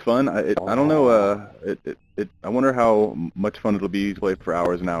 Superhot looks fun. I don't know. I wonder how much fun it'll be to play for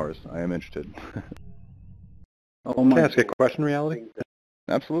hours and hours. I am interested. Can I ask a question, Reality?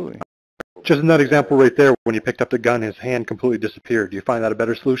 Absolutely. Just in that example right there, when you picked up the gun, his hand completely disappeared. Do you find that a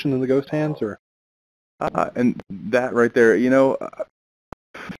better solution than the ghost hands, or? And that right there,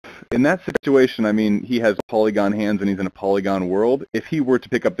 in that situation, I mean, he has polygon hands and he's in a polygon world. If he were to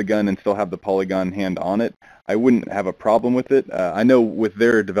pick up the gun and still have the polygon hand on it, I wouldn't have a problem with it. I know with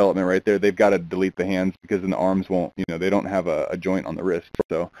their development right there, they've got to delete the hands because then the arms won't, they don't have a joint on the wrist.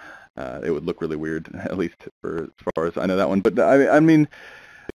 So it would look really weird, at least for as far as I know that one. But I mean,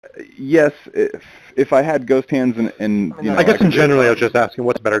 yes, if I had ghost hands and I guess in general, I was just asking,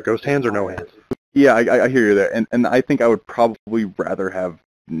 what's better, ghost hands or no hands? Yeah, I hear you there, and I think I would probably rather have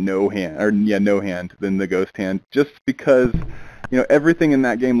no hand than the ghost hand, just because everything in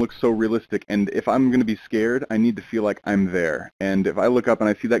that game looks so realistic, and if I'm going to be scared, I need to feel like I'm there. And if I look up and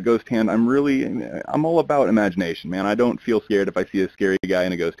I see that ghost hand, I'm all about imagination, man. I don't feel scared if I see a scary guy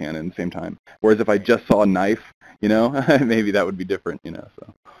and a ghost hand at the same time. Whereas if I just saw a knife, maybe that would be different,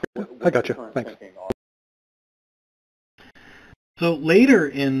 so. I gotcha. Thanks. So later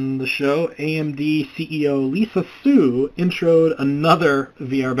in the show, AMD CEO Lisa Su introed another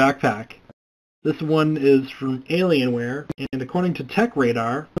VR backpack. This one is from Alienware, and according to Tech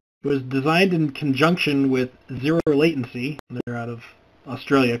Radar, it was designed in conjunction with Zero Latency. They're out of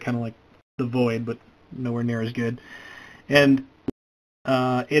Australia, kind of like the Void, but nowhere near as good. And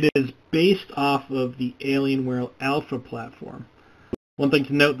it is based off of the Alienware Alpha platform. One thing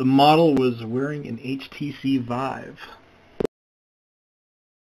to note, the model was wearing an HTC Vive.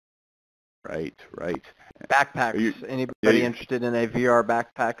 Right. Backpacks. Anybody interested in a VR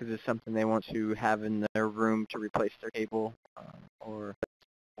backpack? Is this something they want to have in their room to replace their cable? Or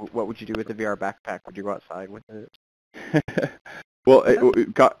what would you do with a VR backpack? Would you go outside with it? Well,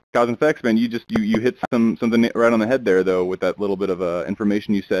 Cause and Effects, man, you hit something right on the head there, though, with that little bit of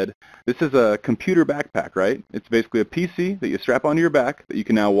information you said. This is a computer backpack, right? It's basically a PC that you strap onto your back that you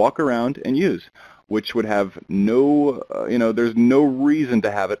can now walk around and use, which would have no, there's no reason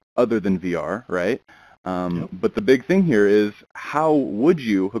to have it other than VR, right? But the big thing here is, how would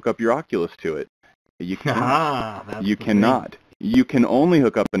you hook up your Oculus to it? You cannot. You cannot. You can only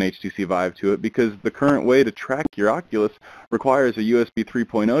hook up an HTC Vive to it because the current way to track your Oculus requires a USB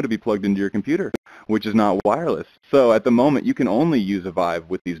 3.0 to be plugged into your computer, which is not wireless. So at the moment, you can only use a Vive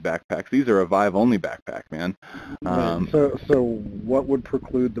with these backpacks. These are a Vive-only backpack, man. So what would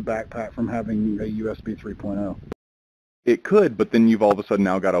preclude the backpack from having a USB 3.0? It could, but then you've all of a sudden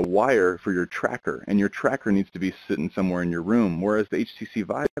now got a wire for your tracker, and your tracker needs to be sitting somewhere in your room, whereas the HTC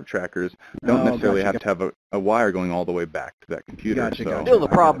Vive trackers don't necessarily have to have a wire going all the way back to that computer. Still, the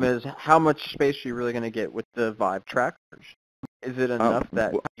problem is, how much space are you really going to get with the Vive trackers? Is it enough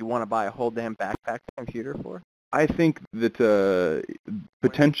that you want to buy a whole damn backpack computer for? I think that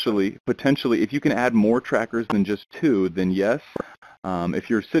potentially, if you can add more trackers than just two, then yes. If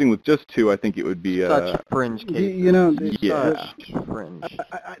you're sitting with just two, I think it would be such fringe case. Such fringe.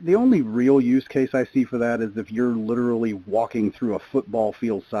 The only real use case I see for that is if you're literally walking through a football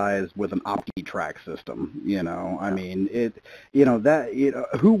field size with an OptiTrack system. I mean,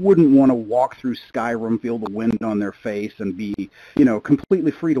 who wouldn't want to walk through Skyrim, feel the wind on their face, and be,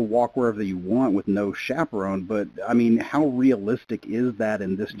 completely free to walk wherever you want with no chaperone? But I mean, how realistic is that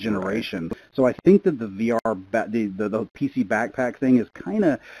in this generation? Right. So I think that the the PC backpack thing is kind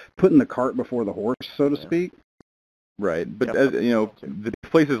of putting the cart before the horse, so to speak. Right, but as, the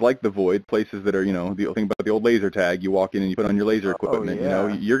places like the Void, places that are, the thing about the old laser tag, you walk in and you put on your laser equipment.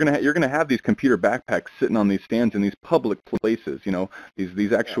 You're gonna have these computer backpacks sitting on these stands in these public places.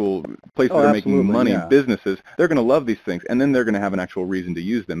 These actual places that are making money, businesses. They're gonna love these things, and then they're gonna have an actual reason to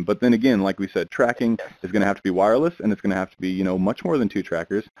use them. But then again, like we said, tracking is gonna have to be wireless, and it's gonna have to be, much more than two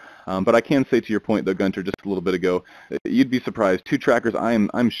trackers. But I can say to your point, though, Gunter, just a little bit ago, you'd be surprised. Two trackers,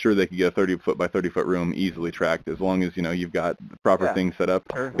 I'm sure they could get a 30-foot by 30-foot room easily tracked, as long as you've got the proper things set up,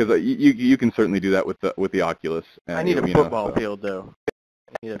 because you can certainly do that with the Oculus. I need a football field, though.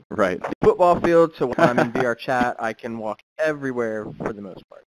 Right, football field, so when I'm in VRChat, I can walk everywhere for the most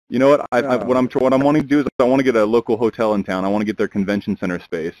part. You know what? What I'm wanting to do is I want to get a local hotel in town. I want to get their convention center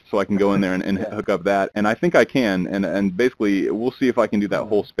space so I can go in there and hook up that. And I think I can. And basically, we'll see if I can do that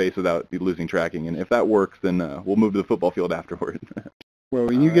whole space without losing tracking. And if that works, then we'll move to the football field afterward. Well,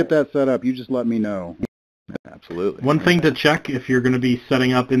 when you get that set up, you just let me know. Absolutely. One thing to check if you're going to be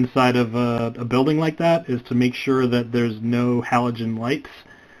setting up inside of a building like that is to make sure that there's no halogen lights,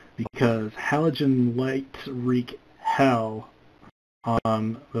 because halogen lights wreak hell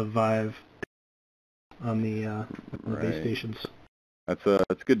on the Vive, on the base stations. That's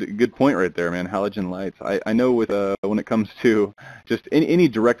a good point right there, man. Halogen lights. I know with when it comes to just any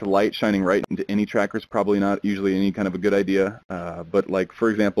direct light shining right into any tracker is probably not usually any kind of a good idea. But like, for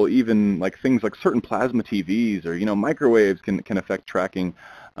example, even like things like certain plasma TVs or microwaves can affect tracking,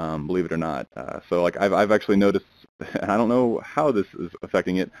 believe it or not. So like I've actually noticed I don't know how this is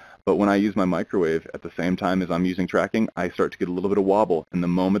affecting it, but when I use my microwave at the same time as I'm using tracking, I start to get a little bit of wobble. And the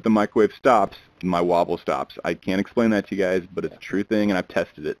moment the microwave stops, my wobble stops. I can't explain that to you guys, but it's a true thing, and I've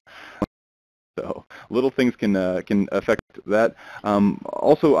tested it. So little things can affect that.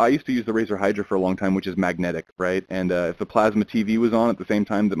 Also, I used to use the Razer Hydra for a long time, which is magnetic, right? And if the plasma TV was on at the same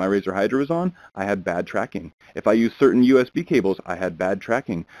time that my Razer Hydra was on, I had bad tracking. If I used certain USB cables, I had bad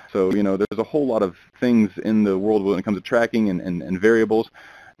tracking. So, you know, there's a whole lot of things in the world when it comes to tracking and variables.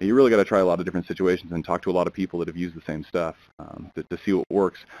 You really got to try a lot of different situations and talk to a lot of people that have used the same stuff to see what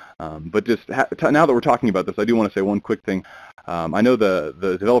works. But just now that we're talking about this, I do want to say one quick thing. I know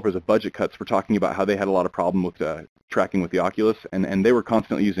the developers of Budget Cuts were talking about how they had a lot of problem with tracking with the Oculus, and they were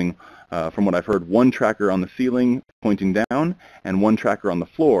constantly using, from what I've heard, one tracker on the ceiling pointing down and one tracker on the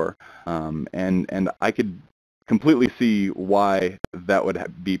floor. And I could completely see why that would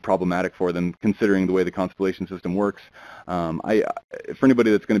be problematic for them, considering the way the Constellation system works. For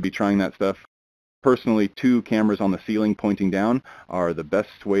anybody that's going to be trying that stuff, personally, 2 cameras on the ceiling pointing down are the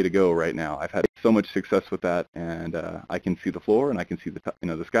best way to go right now. I've had so much success with that, and I can see the floor and I can see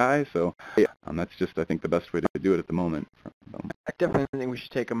the sky. So yeah, that's just, I think, the best way to do it at the moment. I definitely think we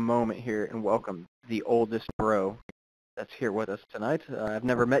should take a moment here and welcome the oldest bro that's here with us tonight. I've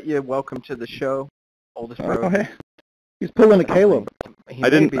never met you. Welcome to the show. Oldest bro. Oh, hey. He's pulling a Caleb. I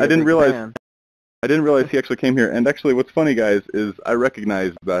didn't realize he actually came here. And actually, what's funny, guys, is I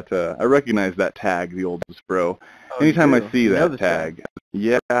recognize that tag, the oldest bro. Anytime I see that tag,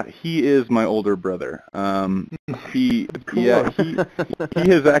 yeah, he is my older brother. He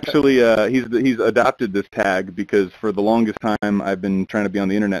has actually he's adopted this tag because for the longest time I've been trying to be on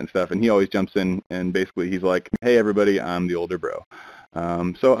the internet and stuff, and he always jumps in and basically he's like, "Hey everybody, I'm the older bro."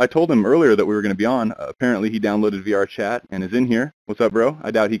 So I told him earlier that we were going to be on. Apparently he downloaded VRChat and is in here. What's up, bro?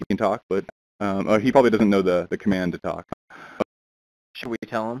 I doubt he can talk, but he probably doesn't know the command to talk. Should we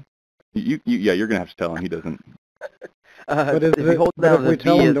tell him? Yeah, you're going to have to tell him. He doesn't. If you hold down the V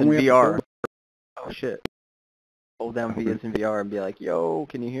as in VR. Oh, shit. Hold down V as in VR and be like, yo,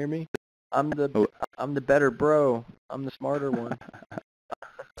 can you hear me? I'm the better bro. I'm the smarter one.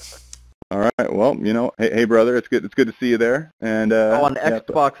 All right. Well, you know, hey, brother, it's good to see you there. And on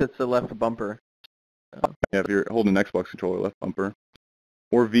Xbox, it's the left bumper. Yeah, if you're holding an Xbox controller, left bumper,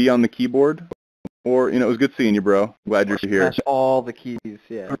 or V on the keyboard, or it was good seeing you, bro. Glad you're here. Smash all the keys,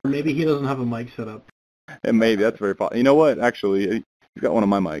 yeah. Or maybe he doesn't have a mic set up. And maybe that's very possible. You know what? Actually, he's got one of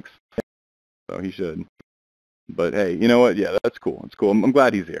my mics, so he should. But hey, you know what? Yeah, that's cool. It's cool. I'm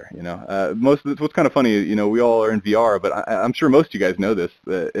glad he's here. You know, what's kind of funny. You know, we all are in VR, but I'm sure most of you guys know this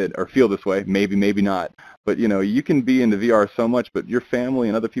or feel this way. Maybe not. But you know, you can be into VR so much, but your family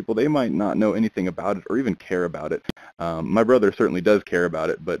and other people, they might not know anything about it or even care about it. My brother certainly does care about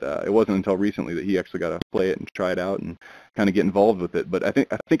it, but it wasn't until recently that he actually got to play it and try it out and kind of get involved with it. But I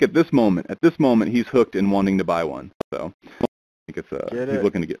think at this moment, he's hooked in wanting to buy one. So I think it's he's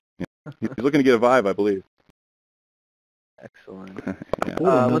looking to get a Vive, I believe. Excellent.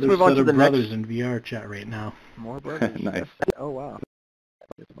 Yeah. Let's move on to the brothers next. in VR chat right now. More brothers. Nice. Oh wow.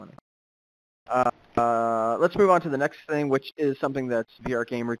 That's funny. Let's move on to the next thing, which is something that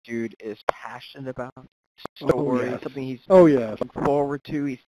VRGamerDude is passionate about. Story, something he's looking forward to.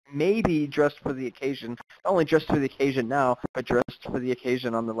 He's maybe dressed for the occasion. Not only dressed for the occasion now, but dressed for the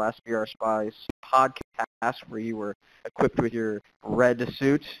occasion on the last VR Spies podcast where you were equipped with your red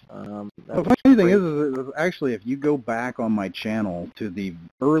suit. The funny thing is actually, if you go back on my channel to the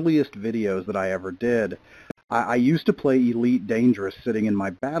earliest videos that I ever did, I used to play Elite Dangerous sitting in my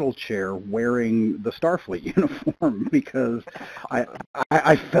battle chair wearing the Starfleet uniform because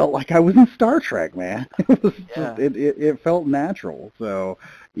I felt like I was in Star Trek, man. It felt natural. So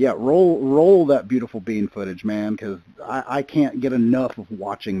yeah, roll that beautiful bean footage, man, because I can't get enough of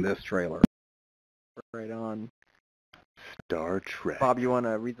watching this trailer. Right on. Star Trek. Bob, you want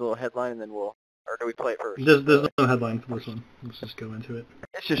to read the little headline and then or do we play it first? There's no headline for this one. Let's just go into it.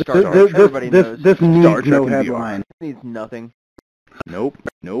 It's just Star Trek. Everybody knows. This needs Star Trek no and headline. It needs nothing. Nope.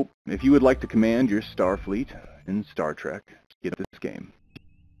 If you would like to command your Starfleet in Star Trek, get this game.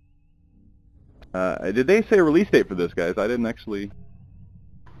 Did they say a release date for this, guys? I didn't actually...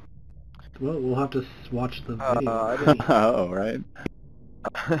 Well, we'll have to watch the video. Oh, right.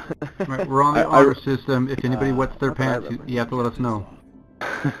 Right, we're on the honor system. If anybody wets their pants, you have to let us know.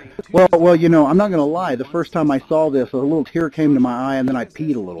 Well, you know, I'm not going to lie. The first time I saw this, a little tear came to my eye, and then I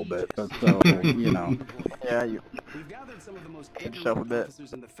peed a little bit. So you know. Yeah, you peed yourself a bit.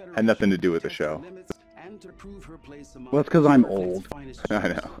 Had nothing to do with the show. Well, it's because I'm old. I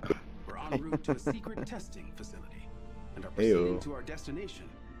know. We're en route to a secret testing facility and are Hey-o. proceeding to our destination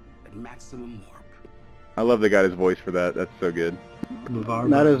at maximum warp. I love they got his voice for that. That's so good.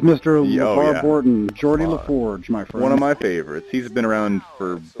 That is Mr. LeVar Burton, Geordie LaForge, my friend. One of my favorites. He's been around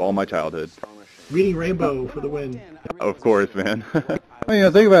for all my childhood. Reading Rainbow for the win. Of course, man. Well, you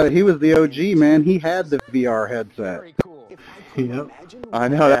know, think about it. He was the OG, man. He had the VR headset. Yep. I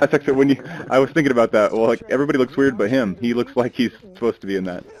know, that's actually when I was thinking about that. Well, like, everybody looks weird but him. He looks like he's supposed to be in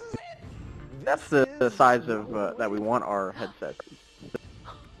that. That's the size of, that we want our headset.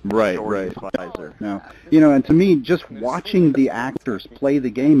 Right. No, you know, and to me, just watching the actors play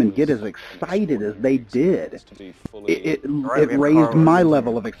the game and get as excited as they did, it raised my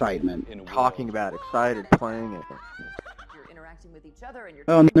level of excitement. Talking about excited, playing it.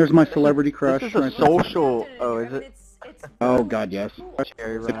 Oh, and there's my celebrity crush. This is a social. Oh, is it? Oh God, yes.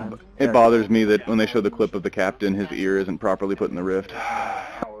 It bothers me that when they show the clip of the captain, his ear isn't properly put in the rift.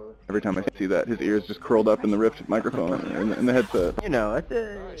 Every time I see that, his ear is just curled up in the rift microphone in the headset. You know,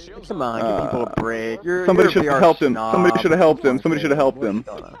 come on, give people a break. Somebody should have helped him. Somebody should have helped him. Somebody should have helped him.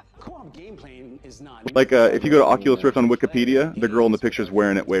 Like, if you go to Oculus Rift on Wikipedia, the girl in the picture's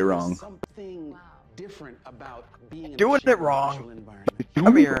wearing it way wrong. Doing it wrong.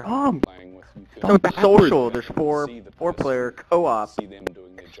 Come here. So it's social. There's four-player co-op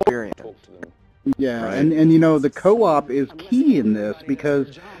experience. Yeah, right. and you know, the co-op is key in this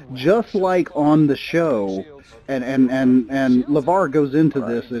because just like on the show, and LeVar goes into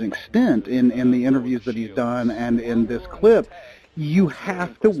this to an extent in the interviews that he's done and in this clip, you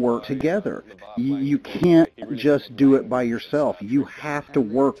have to work together. You can't just do it by yourself. You have to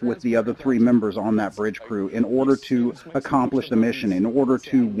work with the other 3 members on that bridge crew in order to accomplish the mission, in order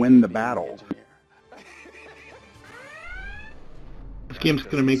to win the battle. This game's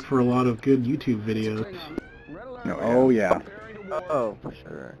going to make for a lot of good YouTube videos. Oh, yeah. Oh, for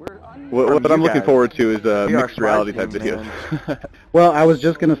sure. What I'm looking forward to is mixed reality type videos. Well, I was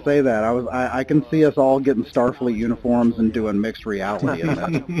just going to say that. I can see us all getting Starfleet uniforms and doing mixed reality in that.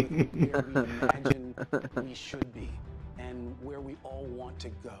 Imagine we should be and where we all want to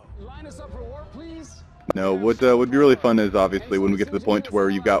go. Line us up for war, please. No, what would be really fun is obviously when we get to the point to where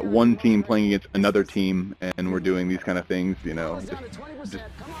you've got one team playing against another team, and we're doing these kind of things, you know, just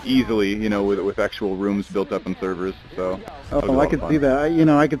easily, you know, with actual rooms built up on servers. So. Oh, I could see that. You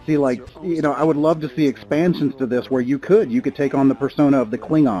know, I could see like, you know, I would love to see expansions to this where you could take on the persona of the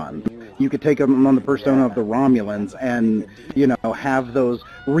Klingons. You could take on the persona of the Romulans, and you know, have those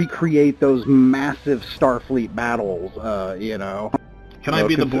recreate those massive Starfleet battles. You know. Can I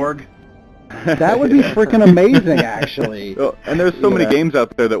be the Borg? That would be freaking amazing, actually. Well, and there's so many games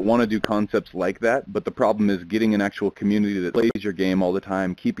out there that want to do concepts like that, but the problem is getting an actual community that plays your game all the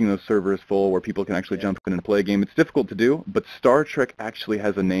time, keeping those servers full where people can actually jump in and play a game. It's difficult to do, but Star Trek actually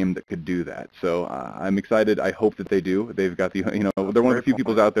has a name that could do that. So I'm excited. I hope that they do. They've got the, you know, they're one of the few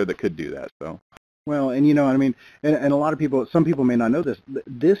people out there that could do that. So. Well, and you know, I mean, and a lot of people, some people may not know this.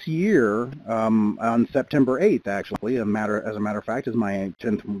 This year, on September 8th, actually, as a matter of fact, is my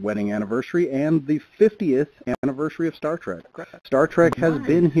 10th wedding anniversary and the 50th anniversary of Star Trek. Star Trek has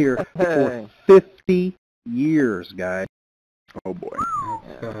been here for 50 years, guys. Oh boy,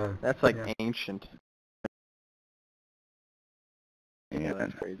 that's like ancient. Yeah,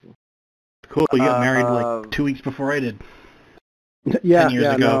 that's crazy. Cool. You got married like 2 weeks before I did. Yeah, 10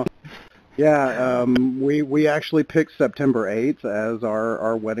 years ago. No. Yeah, we actually picked September 8th as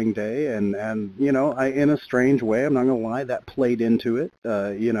our wedding day, and you know, in a strange way, I'm not gonna lie, that played into it.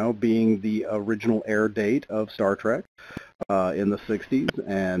 You know, being the original air date of Star Trek in the '60s,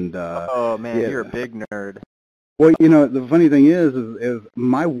 and oh man, yeah. You're a big nerd. Well, you know, the funny thing is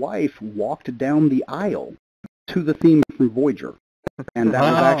my wife walked down the aisle to the theme from Voyager, and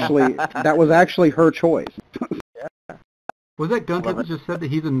that was actually her choice. Was that Gunter that just said that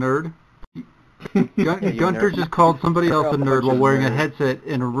he's a nerd? Gunter just called somebody else a nerd while wearing a headset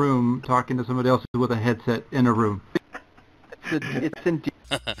in a room, talking to somebody else with a headset in a room. It's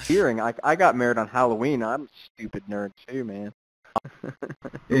endearing. I got married on Halloween. I'm a stupid nerd too, man.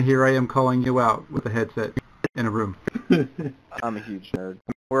 And here I am calling you out with a headset in a room. I'm a huge nerd.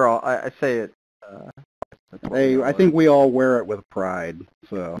 We're all. I say it. Hey, I think we all wear it with pride.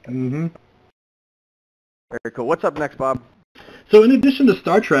 So. Mm-hmm. Very cool. What's up next, Bob? So in addition to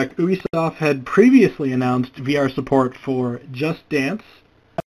Star Trek, Ubisoft had previously announced VR support for Just Dance,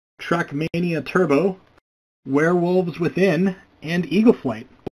 Trackmania Turbo, Werewolves Within, and Eagle Flight.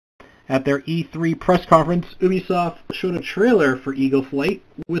 At their E3 press conference, Ubisoft showed a trailer for Eagle Flight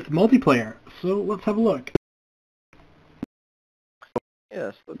with multiplayer. So let's have a look.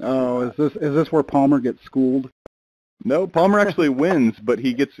 Yes. Oh, is this where Palmer gets schooled? No, Palmer actually wins, but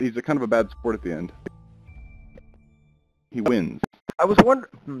he's a kind of a bad sport at the end. He wins. I was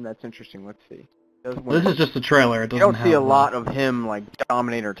wondering. That's interesting. Let's see. This is just a trailer. It you doesn't don't see a have, lot of him like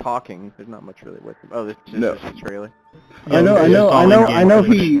dominating or talking. There's not much really with him. Oh, this is just a trailer. I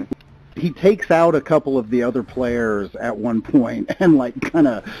know. He takes out a couple of the other players at one point and like kind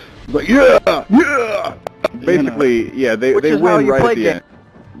of like yeah. Basically, yeah, they Which is win how you right play at the end.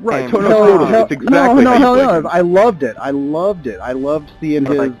 Right, games. totally. It's exactly how you play games. I loved it. I loved seeing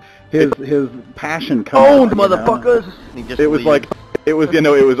his passion come Owned, out, motherfuckers! It was like, it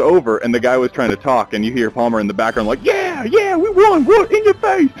was over, and the guy was trying to talk, and you hear Palmer in the background like, yeah, we won, what, in your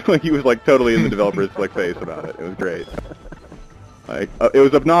face! Like, he was like totally in the developer's like face about it. It was great. Like, it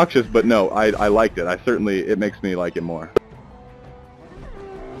was obnoxious, but no, I liked it. It makes me like it more.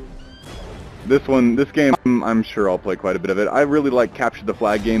 This game, I'm sure I'll play quite a bit of it. I really like capture the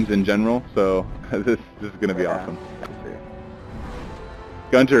flag games in general, so this is gonna be awesome.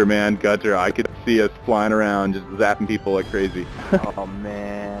 Gunter, man, Gunter, I could see us flying around, just zapping people like crazy. Oh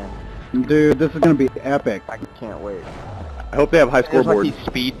man, dude, this is gonna be epic. I can't wait. I hope they have high There's scoreboards. like these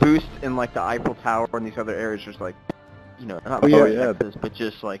speed boosts in like the Eiffel Tower and these other areas, just like, you know, not Texas, but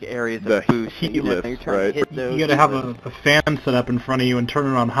just like areas of boost. Heat you're lifts, trying right? to hit those. You gotta have a fan set up in front of you and turn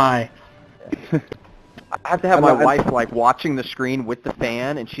it on high. I have to have my wife like watching the screen with the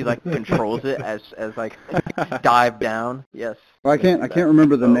fan, and she like controls it as like dive down. Yes. Well, I can't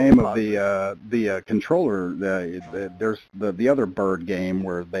remember the name of the controller. There's the other bird game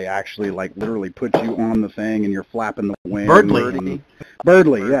where they actually like literally put you on the thing and you're flapping the wings.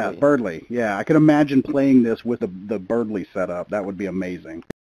 Birdly. Yeah, I can imagine playing this with the Birdly setup. That would be amazing.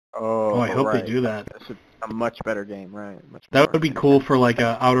 Oh, I hope they do that. That's a much better game, right? That would be cool for like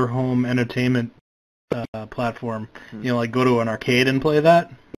a outer home entertainment platform. You know, like go to an arcade and play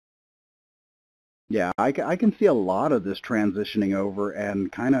that. Yeah, I can see a lot of this transitioning over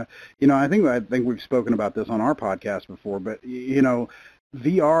and kind of, you know, I think we've spoken about this on our podcast before, but, you know,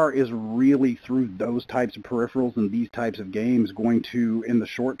 VR is really, through those types of peripherals and these types of games, going to, in the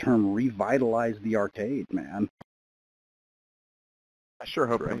short term, revitalize the arcade, man. I sure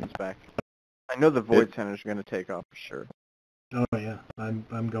hope it comes back. I know the Void Centers are going to take off for sure. Oh yeah,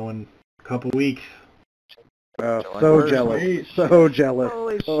 I'm going a couple weeks. So jealous. So jealous.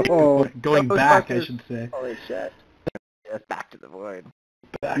 Holy oh, going back, I should say. Holy shit. Yeah, back to the Void.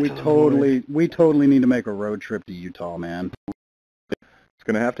 We totally need to make a road trip to Utah, man. It's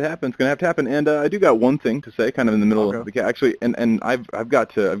gonna have to happen. And I do got one thing to say, kind of in the middle of the actually, and I've got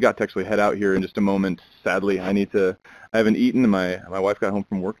to actually head out here in just a moment. Sadly, I haven't eaten. My wife got home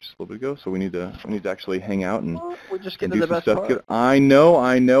from work just a little bit ago, so we need to actually hang out and we're just and getting do the some best stuff. part. I know,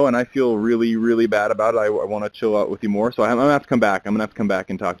 and I feel really, really bad about it. I want to chill out with you more, so I'm gonna have to come back. I'm gonna have to come back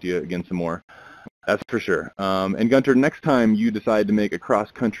and talk to you again some more. That's for sure. And Gunter, next time you decide to make a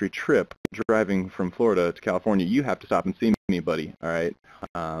cross-country trip driving from Florida to California, you have to stop and see me, buddy. All right.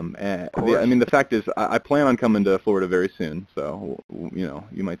 I mean, the fact is, I plan on coming to Florida very soon, so you know,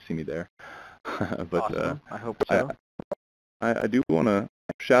 you might see me there. But awesome. I hope so. I do want to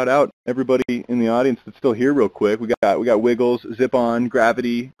shout out everybody in the audience that's still here real quick. We got Wiggles, Zip On,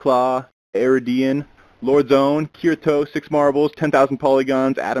 Gravity, Claw, Eridian, Lord's Own, Kirito, 6 Marbles, 10,000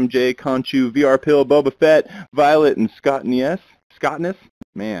 Polygons, Adam J, Conchu, VR Pill, Boba Fett, Violet, and Scottness.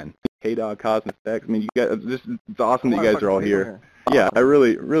 Man, Hey Dog, Cosmic X. I mean, you guys, it's awesome that you guys are all here. Yeah, I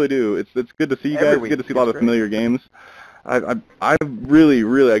really do. It's good to see you guys. It's good to see a lot of familiar games. I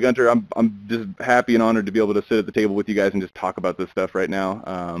really, Gunter, I'm just happy and honored to be able to sit at the table with you guys and just talk about this stuff right now.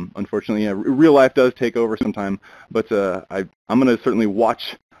 Unfortunately, yeah, real life does take over sometime, but I'm gonna certainly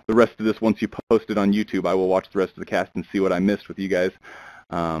watch the rest of this once you post it on YouTube. I will watch the rest of the cast and see what I missed with you guys.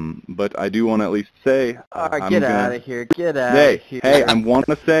 But I do want to at least say, get out of here. Get out of here. Hey, I want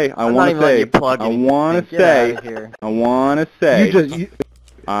to say, You'll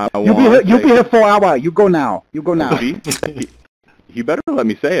be here for an hour. You go now. You better let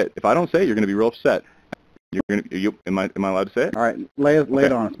me say it. If I don't say it, you're gonna be real upset. Am I allowed to say it? All right, lay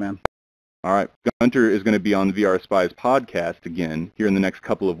it on us, man. All right, Gunter is going to be on the VR Spies podcast again here in the next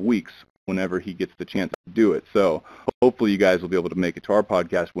couple of weeks whenever he gets the chance to do it. So hopefully you guys will be able to make it to our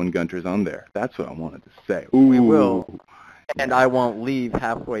podcast when Gunter's on there. That's what I wanted to say. Ooh. We will. And I won't leave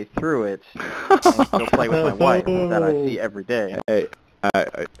halfway through it and go play with my wife that I see every day. Hey,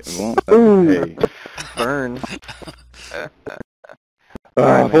 I won't. Hey. Burn.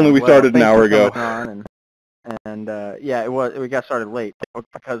 If only we started an hour ago. And yeah, we got started late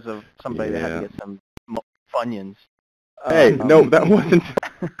because of somebody that had to get some Funyuns. Hey, no, that wasn't.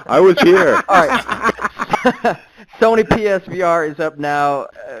 I was here. All right. Sony PSVR is up now.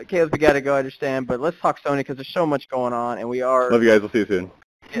 Caleb's got to go, I understand, but let's talk Sony because there's so much going on, and we are. Love you guys. We'll see you soon.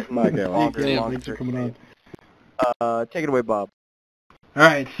 Bye, Caleb. Thanks for coming on. Take it away, Bob. All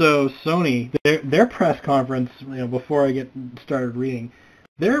right, so Sony, their press conference, before I get started reading,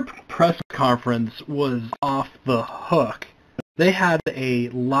 their press conference was off the hook. They had a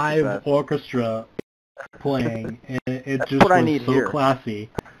live orchestra playing, and it just was so classy.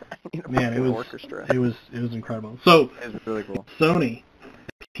 Man, it was incredible. So, it was really cool. Sony,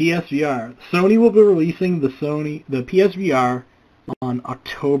 PSVR. Sony will be releasing the PSVR on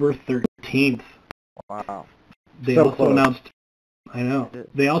October 13th. Wow. They also announced. I know.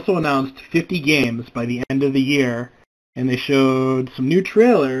 They also announced 50 games by the end of the year, and they showed some new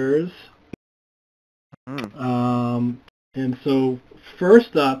trailers. And so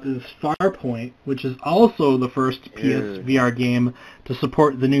first up is Farpoint, which is also the first PSVR game to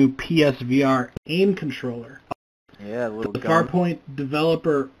support the new PSVR aim controller. Yeah, a little The gun. Farpoint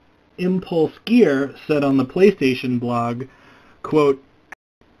developer Impulse Gear said on the PlayStation blog, quote,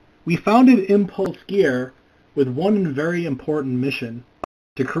 "We founded Impulse Gear with one very important mission,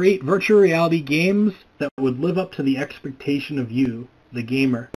 to create virtual reality games that would live up to the expectation of you, the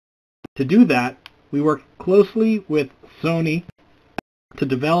gamer. To do that, we worked closely with Sony to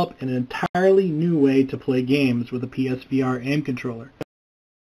develop an entirely new way to play games with a PSVR aim controller.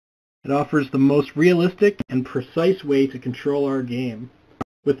 It offers the most realistic and precise way to control our game.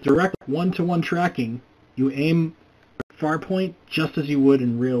 With direct one-to-one tracking, you aim Farpoint just as you would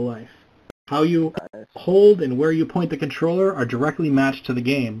in real life. How you hold and where you point the controller are directly matched to the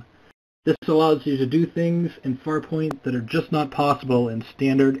game. This allows you to do things in Farpoint that are just not possible in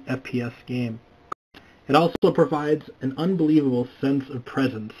standard FPS game. It also provides an unbelievable sense of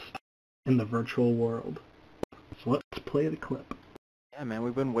presence in the virtual world." So let's play the clip. Yeah, man,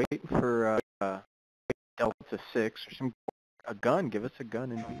 we've been waiting for Delta 6 or a gun. Give us a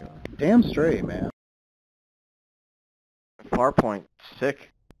gun in VR. Damn straight, man. Farpoint,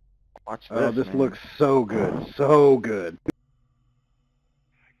 sick. Watch this. Oh, this man. looks so good, so good.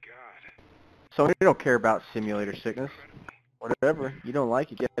 So we don't care about simulator sickness. Whatever. You don't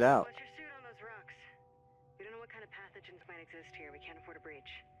like it, get it out. We don't know what kind of pathogens might exist here. We can't afford a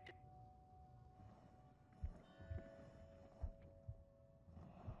breach.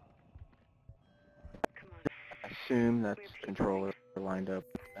 Assume that's the controller lined up,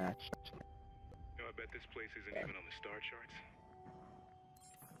 matched. I bet this place isn't even on the star charts.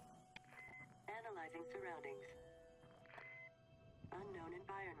 Analyzing surroundings. Unknown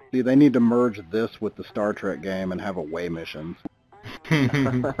environment. See, they need to merge this with the Star Trek game and have away missions. Yeah,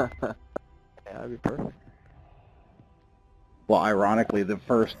 that'd be perfect. Well, ironically, the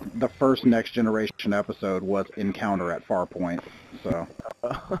first Next Generation episode was Encounter at Farpoint, so.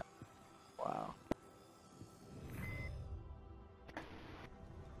 Wow.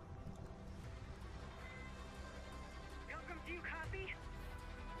 Pilgrim, do you copy?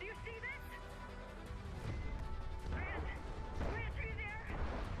 Do you see this? Grant, are you there?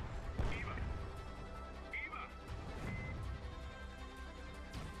 Eva! Eva!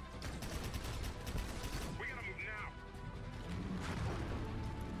 We gotta move now!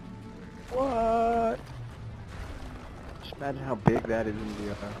 What? Just imagine how big that is in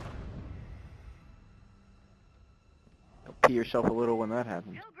VR. You'll pee yourself a little when that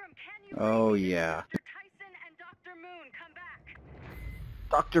happens. Oh, yeah.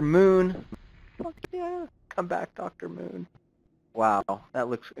 Dr. Moon! Fuck yeah! Come back, Dr. Moon. Wow, that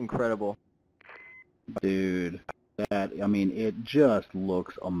looks incredible. Dude, it just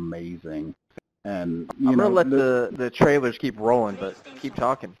looks amazing. And I'm gonna let the trailers keep rolling, but keep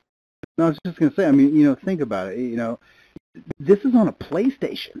talking. No, I was just gonna say, think about it. This is on a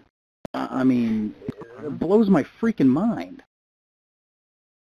PlayStation. It blows my freaking mind.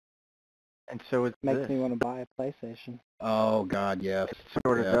 And so it makes me want to buy a PlayStation. Oh God, yes. It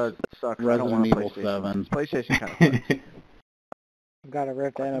sort of does. It sucks. Resident Evil PlayStation. 7. PlayStation kind of sucks. I've got a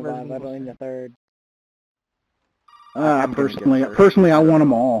Rift and a buy, but only the third. Personally, I want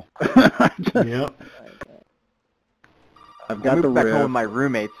them all. Yep. I've got I the moved back home Rift. with my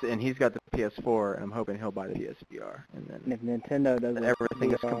roommates, and he's got the PS4, and I'm hoping he'll buy the PSVR, and then if Nintendo does then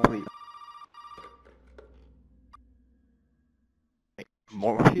everything is complete.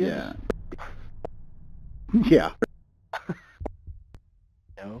 Morpheus? Yeah. Yeah.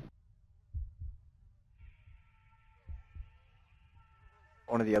 No.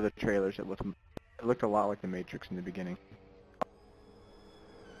 One of the other trailers, it looked a lot like The Matrix in the beginning.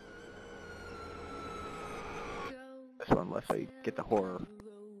 This one lets you get the horror.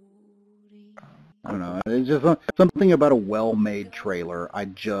 I don't know. It's just something about a well-made trailer. I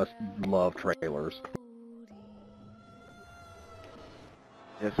just love trailers.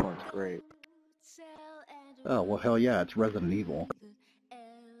 This one's great. Oh, well, hell yeah, it's Resident Evil.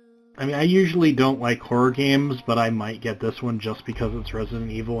 I mean, I usually don't like horror games, but I might get this one just because it's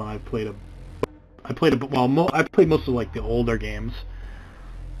Resident Evil, and I played most of like the older games.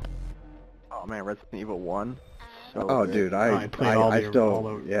 Oh man, Resident Evil 1. So dude, I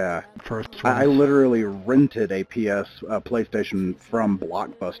I literally rented a PlayStation from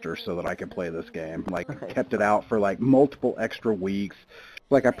Blockbuster so that I could play this game. Like, kept it out for like multiple extra weeks.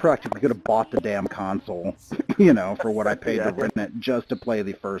 Like, I practically could have bought the damn console, you know, for what I paid to rent it just to play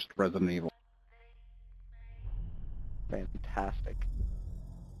the first Resident Evil. Fantastic.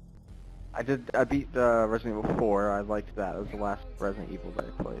 I beat Resident Evil 4. I liked that. It was the last Resident Evil that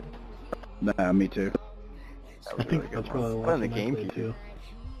I played. Nah, me too. I think that's probably the last the one I game played too.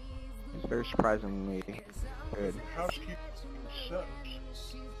 It's very surprisingly good. Housekeeping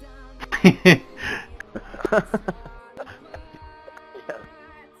sucks.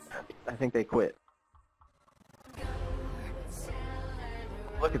 I think they quit.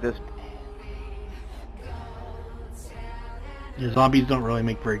 Look at this. Yeah, zombies don't really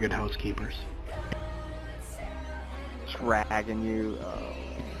make very good housekeepers. Dragging you.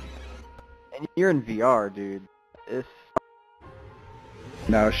 And you're in VR, dude.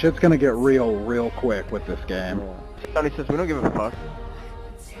 No, shit's gonna get real quick with this game. Yeah. Tony says, we don't give a fuck.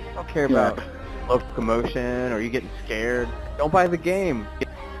 Don't care about locomotion or you getting scared. Don't buy the game.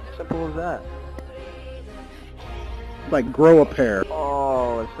 Simple as that. Like, grow a pair.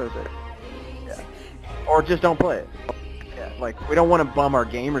 Oh, it's so good. Yeah. Or just don't play it. Yeah, like, we don't want to bum our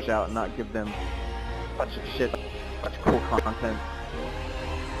gamers out and not give them a bunch of shit, bunch of cool content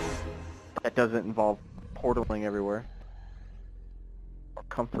that doesn't involve portaling everywhere. Or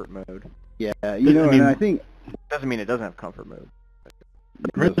comfort mode. Yeah, you know, and I think... Doesn't mean it doesn't have comfort mode.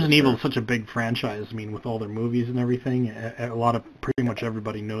 Resident Evil is such a big franchise. I mean, with all their movies and everything, pretty much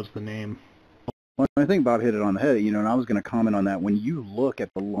everybody knows the name. Well, I think Bob hit it on the head, you know, and I was going to comment on that. When you look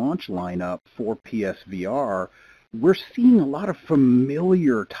at the launch lineup for PSVR, we're seeing a lot of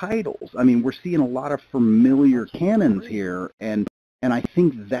familiar titles. I mean, we're seeing a lot of familiar canons here, and I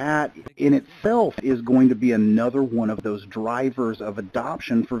think that in itself is going to be another one of those drivers of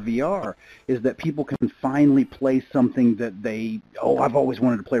adoption for VR, is that people can finally play something that I've always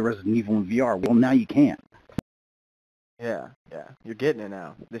wanted to play Resident Evil in VR. Well, now you can. Yeah, you're getting it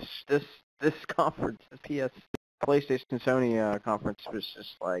now. This conference, the PlayStation Sony conference was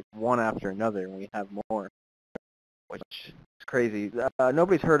just like one after another, and we have more, which is crazy.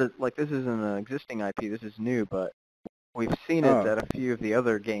 Nobody's heard of, like, this isn't an existing IP, this is new, but we've seen it at a few of the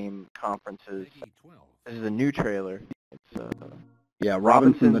other game conferences. This is a new trailer. It's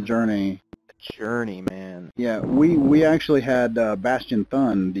Robinson the Journey. The Journey, man. Yeah, we actually had Bastian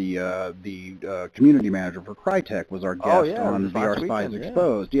Thun, the community manager for Crytek, was our guest on VR Spies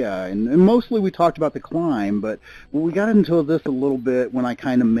Exposed. Yeah, and mostly we talked about the climb, but we got into this a little bit when I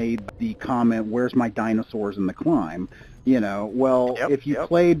kind of made the comment, "Where's my dinosaurs in the climb?" You know, well, if you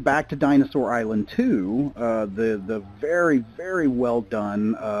played Back to Dinosaur Island 2, the very, very well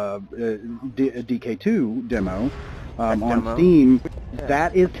done DK2 demo on Steam,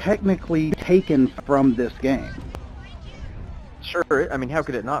 that is technically taken from this game. Sure, I mean, how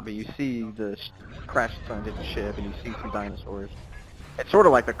could it not be? You see the crash scientific ship, and you see some dinosaurs. It's sort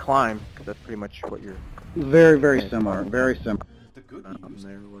of like the climb, because that's pretty much what you're... Very, very similar, very similar. The good news,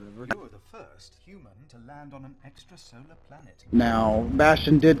 you're the first human to land on an extrasolar planet. Now,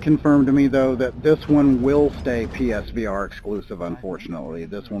 Bastion did confirm to me, though, that this one will stay PSVR exclusive, unfortunately.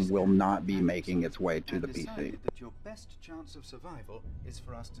 This one will not be making its way to the PC. That your best chance of survival is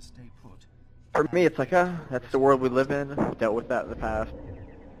for us to stay put. For me, it's like, that's the world we live in. I've dealt with that in the past.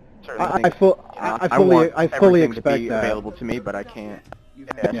 I fully expect to be that. Available to me, but I can't.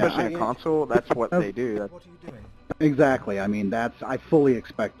 Especially in a console, that's what they do. Exactly. I mean, I fully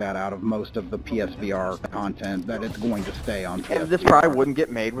expect that out of most of the PSVR content, that it's going to stay on PSVR. And this probably wouldn't get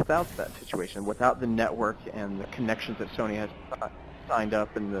made without that situation, without the network and the connections that Sony has signed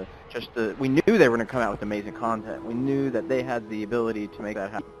up, and we knew they were going to come out with amazing content. We knew that they had the ability to make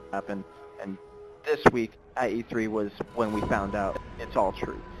that happen. And this week at E3 was when we found out it's all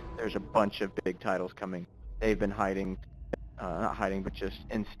true. There's a bunch of big titles coming. They've been hiding, not hiding, but just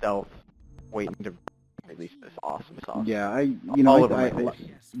in stealth, waiting to release this awesome song. Yeah,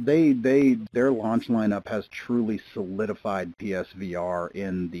 their launch lineup has truly solidified PSVR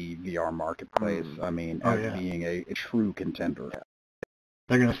in the VR marketplace. I mean, as being a true contender. Yeah.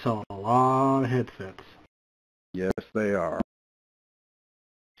 They're going to sell a lot of headsets. Yes, they are.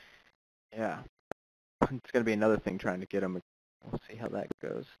 Yeah. It's going to be another thing trying to get them. We'll see how that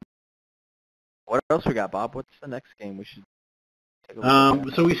goes. What else we got, Bob? What's the next game we should take a look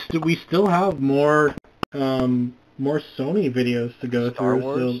at? So we still have more Sony videos to go Star through.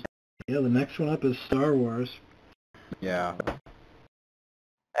 Wars? So Yeah, the next one up is Star Wars. Yeah.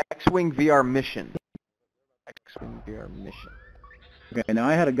 X-Wing VR Mission. X-Wing VR Mission. Okay, now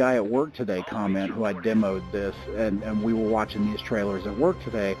I had a guy at work today comment who I demoed this, and we were watching these trailers at work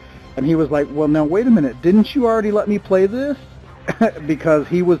today, and he was like, well, now wait a minute, didn't you already let me play this? Because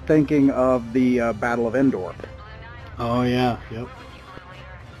he was thinking of the Battle of Endor. Oh, yeah, yep.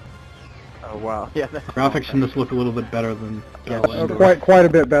 Oh, wow. Yeah. Graphics in this look a little bit better than Battle of Endor. Quite a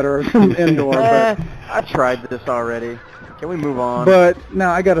bit better than Endor. But I tried this already. Can we move on? But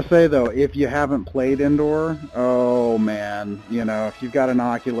now I gotta say though, if you haven't played Endor, oh man, you know, if you've got an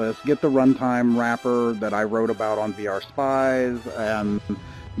Oculus, get the runtime wrapper that I wrote about on VR Spies, and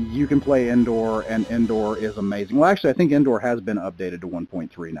you can play Endor, and Endor is amazing. Well, actually, I think Endor has been updated to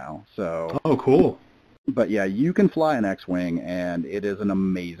 1.3 now, so. Oh, cool. But yeah, you can fly an X-Wing, and it is an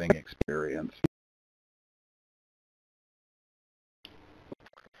amazing experience.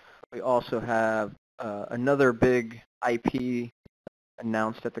 We also have another big IP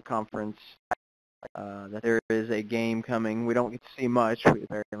announced at the conference, that there is a game coming. We don't get to see much. We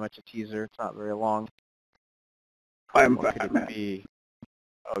very much a teaser. It's not very long. I'm What could it Batman. be?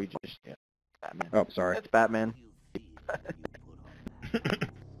 Oh, you just, yeah, Batman. Oh, sorry. It's Batman.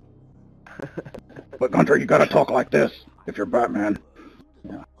 But Gunter, you gotta talk like this if you're Batman.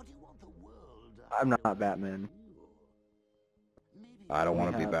 Yeah. I'm not Batman. I don't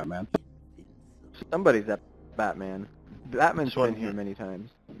want to be Batman. Somebody's that Batman. Batman's This been one- here many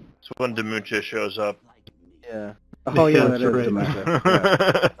times. It's when Demucha shows up. Yeah. Oh yeah, that that's is right. Dementia.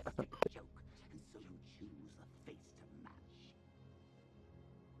 Yeah.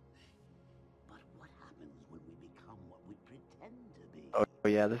 Oh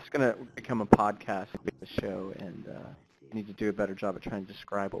yeah, this is gonna become a podcast, a show, and we need to do a better job at trying to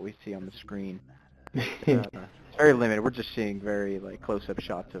describe what we see on the screen. It's very limited. We're just seeing very close-up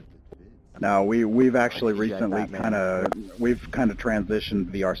shots of. No, we've actually CGI recently Batman. we've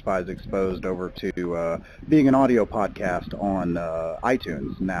transitioned VR Spies Exposed over to being an audio podcast on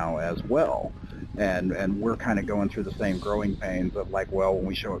iTunes now as well, and we're kind of going through the same growing pains of well, when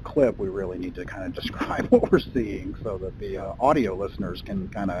we show a clip, we really need to kind of describe what we're seeing so that the audio listeners can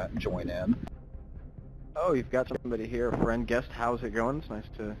kind of join in. Oh, you've got somebody here, a friend, guest. How's it going? It's nice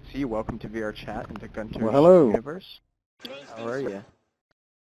to see you. Welcome to VRChat and to Gunters Well, hello. Universe. How are you?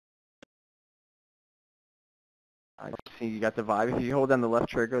 I see you got the vibe. If you hold down the left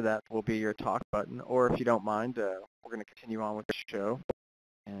trigger, that will be your talk button. Or if you don't mind, we're going to continue on with the show.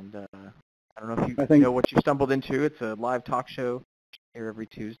 And I don't know if you know what you stumbled into. It's a live talk show here every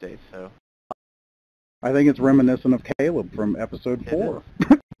Tuesday. So I think it's reminiscent of Caleb from episode 4.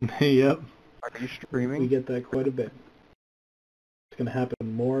 Yep. Are you streaming? We get that quite a bit. It's going to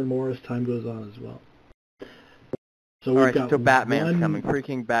happen more and more as time goes on as well. So all we've right, got so Batman's one... coming.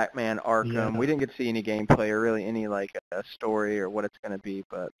 Freaking Batman Arkham. Yeah. We didn't get to see any gameplay or really any a story or what it's going to be,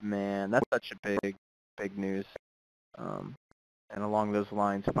 but man, that's such a big news. And along those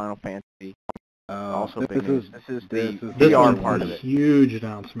lines, Final Fantasy also big news. This is the VR part of it. Huge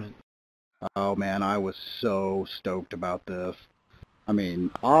announcement. Oh man, I was so stoked about this. I mean,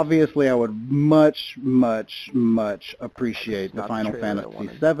 obviously I would much appreciate the Final Fantasy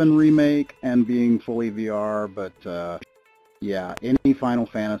VII remake and being fully VR, but yeah, any Final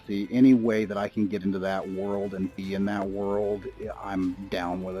Fantasy, any way that I can get into that world and be in that world, I'm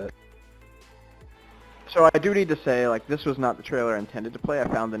down with it. So I do need to say, this was not the trailer I intended to play. I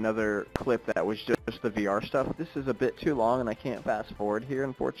found another clip that was just the VR stuff. This is a bit too long, and I can't fast forward here,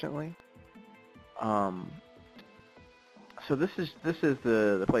 unfortunately. So this is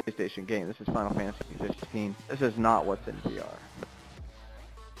the PlayStation game. This is Final Fantasy 15. This is not what's in VR.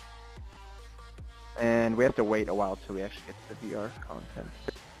 And we have to wait a while till we actually get to the VR content.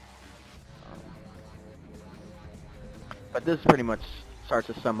 But this pretty much starts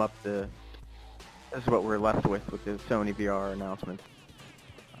to sum up this is what we're left with the Sony VR announcement.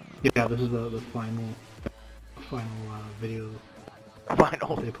 Yeah, this is the final video.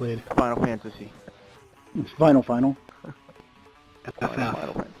 Final. They played. Final Fantasy. It's final.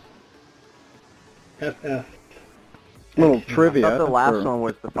 FF. Little trivia. I thought the last one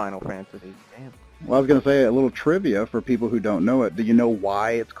was the Final Fantasy. Damn. Well, I was going to say a little trivia for people who don't know it. Do you know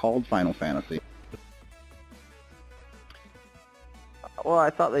why it's called Final Fantasy? Well, I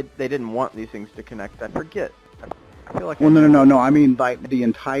thought they didn't want these things to connect. I forget. I feel like. Well, no. I mean, the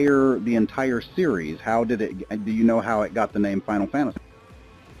entire series. How did it? Do you know how it got the name Final Fantasy?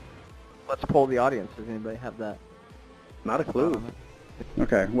 Let's poll the audience. Does anybody have that? Not a clue.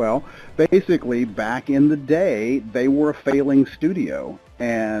 Okay, well, basically, back in the day, they were a failing studio,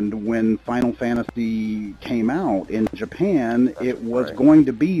 And when Final Fantasy came out in Japan, it was going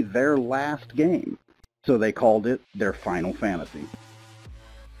to be their last game. So they called it their Final Fantasy.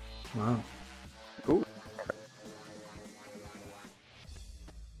 Wow. Cool.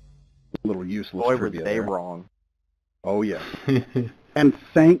 A little useless Boy, trivia were they there. wrong. Oh, yeah. And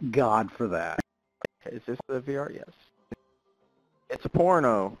thank God for that. Is this the VR? Yes. It's a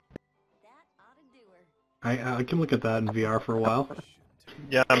porno. I can look at that in VR for a while.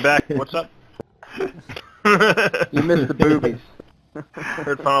 Yeah, I'm back. What's up? You missed the boobies.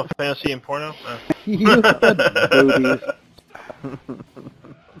 Heard Final Fantasy and porno? You said boobies.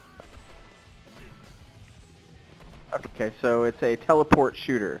 Okay, so it's a teleport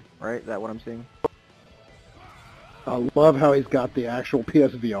shooter, right? Is that what I'm seeing? I love how he's got the actual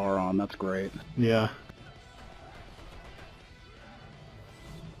PSVR on. That's great. Yeah.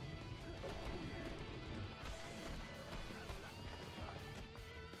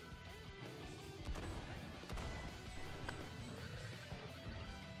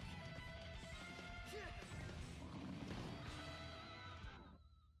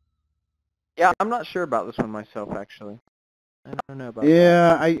 Yeah, I'm not sure about this one myself, actually. I don't know about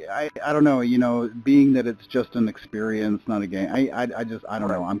Yeah, I don't know. You know, being that it's just an experience, not a game. I don't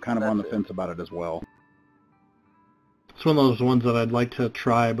know. I'm kind of on the fence about it as well. It's one of those ones that I'd like to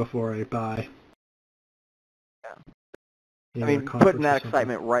try before I buy. Yeah. I mean, putting that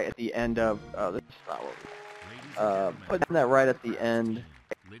excitement right at the end of... Oh, this is not what we... putting that right at the end...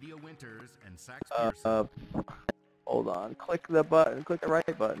 hold on. Click the button. Click the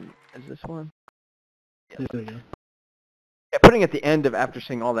right button. Is this one? Yes. There you go. Yeah, putting at the end of after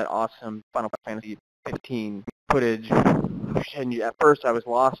seeing all that awesome Final Fantasy 15 footage, and at first I was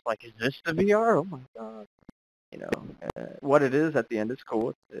lost, like, is this the VR? Oh my god. You know, what it is at the end is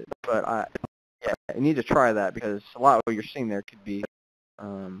cool, but I need to try that because a lot of what you're seeing there could be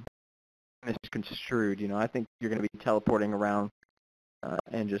misconstrued. You know, I think you're going to be teleporting around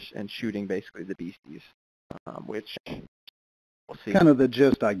and shooting basically the beasties, which we'll see. Kind of the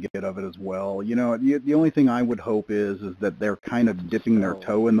gist I get of it as well. You know, the only thing I would hope is that they're kind of dipping their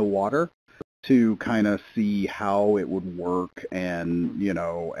toe in the water to kind of see how it would work, and you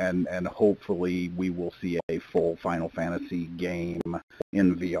know, and hopefully we will see a full Final Fantasy game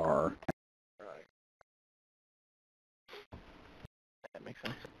in VR. Right. That makes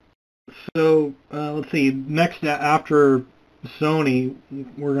sense. So let's see. Next, after Sony,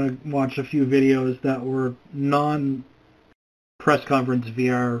 we're going to watch a few videos that were non-press conference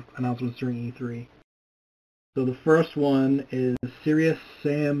VR announcements during E3. So the first one is Serious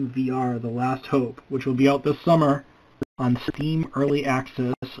Sam VR: The Last Hope, which will be out this summer on Steam Early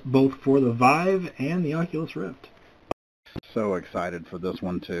Access, both for the Vive and the Oculus Rift. So excited for this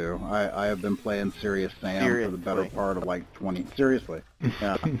one too. I have been playing Serious Sam for the better part of like 20. Seriously.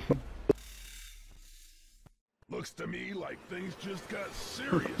 Yeah. Looks to me like things just got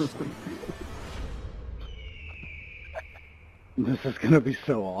serious. This is gonna be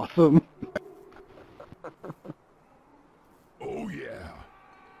so awesome. Oh yeah.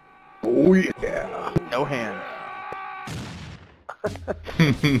 Oh yeah. No hands.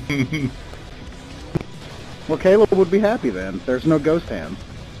 Well, Caleb would be happy then. There's no ghost hands.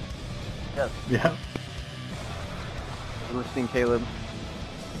 Yes. Yeah. Listening, Caleb.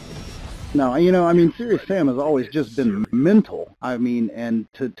 No, you know, I mean, Serious Sam has always just been mental. I mean,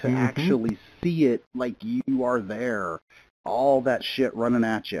 and to actually see it like you are there, all that shit running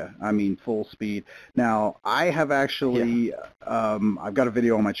at you. I mean, full speed. Now, I have actually, I've got a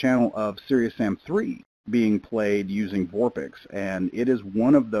video on my channel of Serious Sam 3 being played using Vorpix, and it is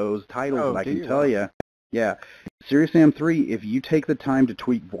one of those titles that I can tell you. Yeah, Serious Sam 3, if you take the time to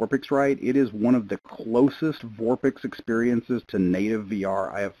tweak Vorpix right, it is one of the closest Vorpix experiences to native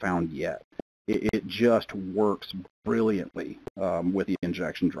VR I have found yet. It just works brilliantly with the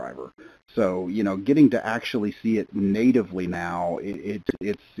injection driver. So, you know, getting to actually see it natively now,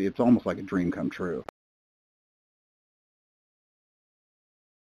 it's almost like a dream come true.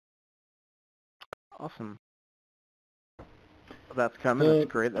 Awesome. Well, that's coming. That's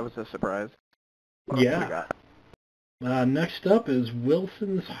great. That was a surprise. What else we got? Next up is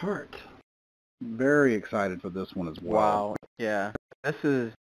Wilson's Heart. Very excited for this one as well. Wow. Yeah. This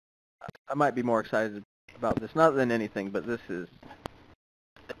is... I might be more excited about this, not than anything, but this is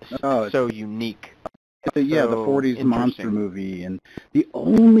so unique. Yeah, the 40s monster movie, and the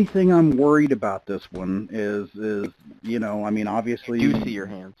only thing I'm worried about this one is you know, I mean, obviously... You do see your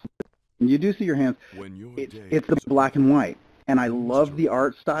hands. You do see your hands. It's the black and white. And I love the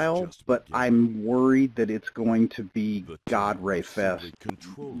art style, but I'm worried that it's going to be God Ray Fest.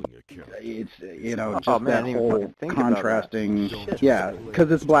 It's, you know, just that whole contrasting, yeah,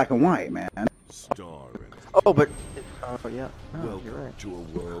 because it's black and white, man. Oh, but oh yeah, no, you're right. To a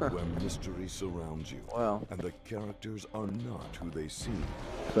world where mystery surrounds you, and the characters are not who they seem.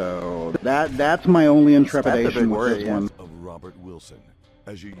 So that's my only intrepidation with this one. Of Robert Wilson,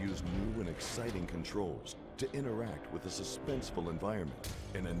 as you use new and exciting controls to interact with a suspenseful environment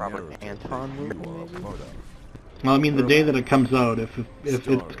in a narrative that you are a part of. Well, I mean, the day that it comes out, if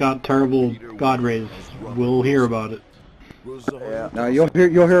it's got terrible God rays, we'll hear about it. Yeah, no, you'll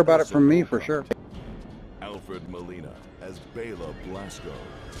hear about it from me for sure. Alfred Molina as Bela Blasco.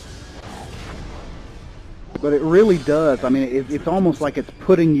 But it really does. I mean, it's almost like it's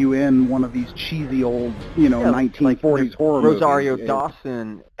putting you in one of these cheesy old, you know, 1940s horror movies. Rosario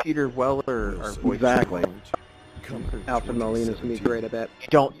Dawson, Peter Weller are voicing. Exactly. Alfred Molina's gonna be great at that.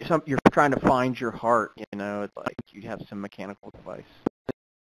 You're trying to find your heart, you know. It's like you'd have some mechanical device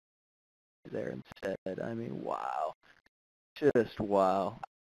there instead. I mean, wow, just wow.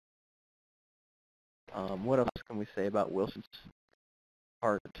 What else can we say about Wilson's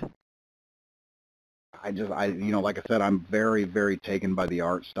art? You know, like I said, I'm very, very taken by the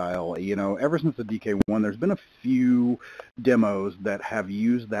art style. You know, ever since the DK1, there's been a few demos that have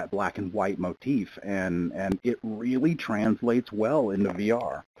used that black and white motif, and it really translates well into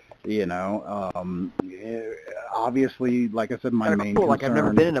VR. You know, obviously, like I said, my main concern... Like, I've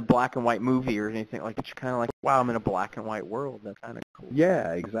never been in a black and white movie or anything. Like, it's kind of like, wow, I'm in a black and white world. That's kind of cool.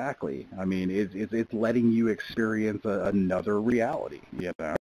 Yeah, exactly. I mean, it's letting you experience another reality, you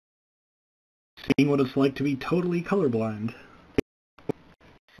know? Seeing what it's like to be totally colorblind.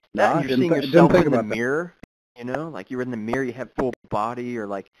 You're seeing yourself in the mirror, you know? Like, you're in the mirror, you have full body, or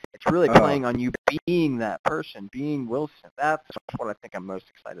like, it's really playing on you being that person, being Wilson. That's what I think I'm most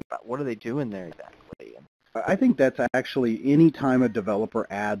excited about. What are they doing there exactly? I think that's actually, any time a developer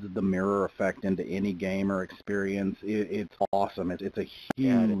adds the mirror effect into any game or experience, it's awesome. It's a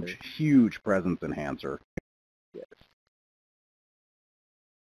huge, huge presence enhancer. Yes.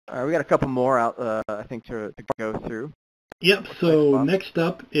 All right, we got a couple more out, I think, to go through. Yep, so next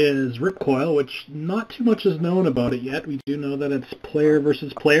up is Ripcoil, which not too much is known about it yet. We do know that it's player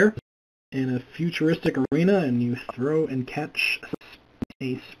versus player in a futuristic arena, and you throw and catch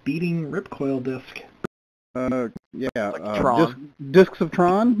a speeding Ripcoil disc. Discs of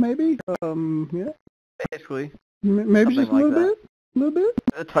Tron, maybe? Yeah. Basically. Maybe just a little bit?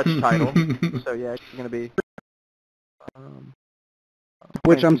 A touch title. So, yeah, it's going to be...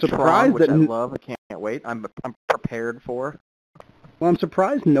 which I'm surprised that I love. I can't wait. I'm prepared for. Well, I'm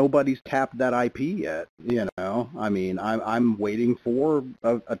surprised nobody's tapped that IP yet. You know, I mean, I'm waiting for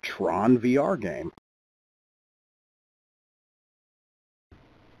a Tron VR game.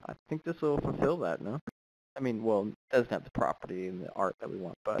 I think this will fulfill that. No, I mean, well, it doesn't have the property and the art that we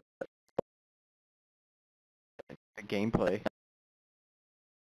want, but the gameplay.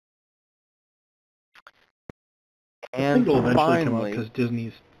 I think it'll eventually come out because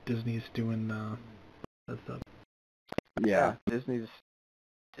Disney's doing that stuff. Yeah, Disney's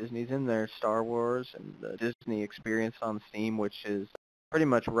in there. Star Wars and the Disney experience on Steam, which is pretty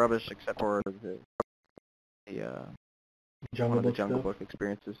much rubbish except for the Jungle Book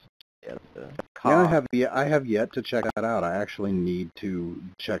experiences. Yeah, I have yet to check that out. I actually need to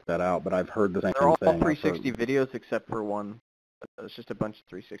check that out, but I've heard the same thing. They're all 360 videos except for one. It's just a bunch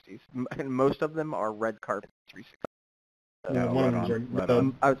of 360s, and most of them are red carpet 360s. Yeah, one of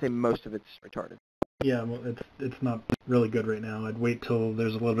them's I would say most of it's retarded. Yeah, well, it's not really good right now. I'd wait till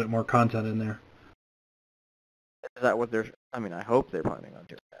there's a little bit more content in there. Is that what they're... I mean, I hope they're planning on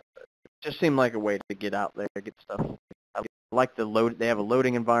doing that, but it just seemed like a way to get out there, get stuff. I like the load. They have a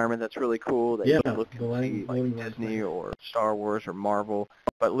loading environment that's really cool. That you can look and see, like Disney or Star Wars or Marvel,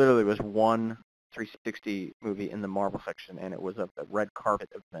 but literally was one 360 movie in the Marvel section, and it was a red carpet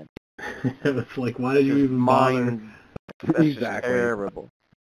event. It's like, why did you even bother? That's exactly. Terrible.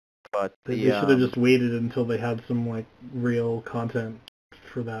 But they should have just waited until they had some like real content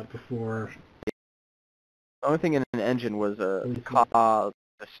for that before. The only thing in an engine was a Ka,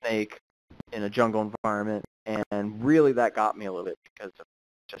 the snake, in a jungle environment, and really that got me a little bit because of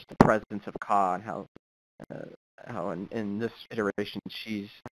just the presence of Ka and how in this iteration she's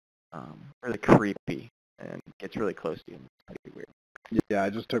really creepy and gets really close to you. It's pretty weird. Yeah, I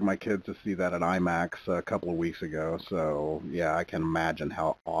just took my kids to see that at IMAX a couple of weeks ago, so yeah, I can imagine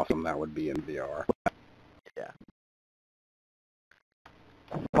how awesome that would be in VR. Yeah.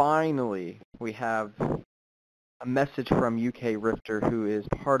 Finally, we have a message from UK Rifter, who is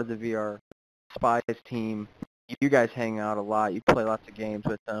part of the VR Spies team. you guys hang out a lot. You play lots of games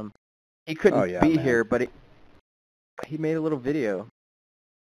with him. He couldn't be man. here, but he made a little video,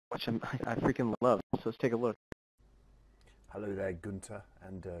 which I freaking love. So let's take a look. Hello there, Gunter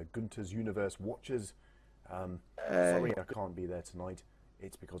and Gunter's Universe watchers. Sorry I can't be there tonight.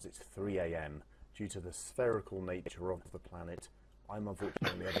 It's because it's 3 a.m. Due to the spherical nature of the planet, I'm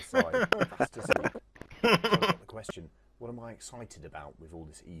unfortunately on the other side, fast asleep. So I've got the question, what am I excited about with all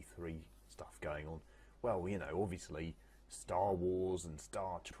this E3 stuff going on? Well, you know, obviously Star Wars and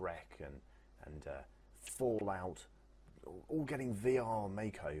Star Trek and Fallout, all getting VR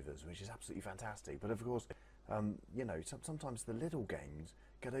makeovers, which is absolutely fantastic. But of course, you know, sometimes the little games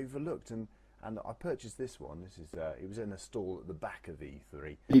get overlooked, and I purchased this one. This is it was in a stall at the back of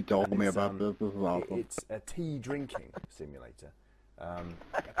E3. He told me about this. This is awesome. It's a tea drinking simulator.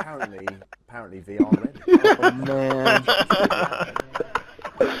 Apparently VR ready. Oh man!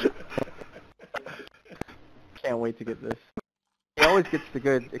 Can't wait to get this. He always gets the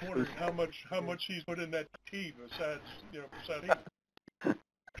good exclusive. How much he's put in that tea besides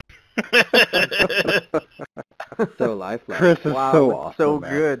So lifelike. Chris is so awesome. So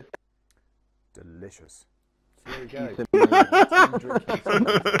man. good. Delicious. So there you go.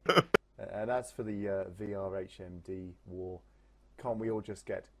 And as for the VRHMD war, can't we all just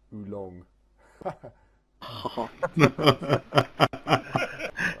get oolong?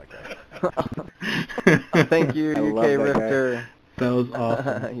 Thank you, UK Rifter. That was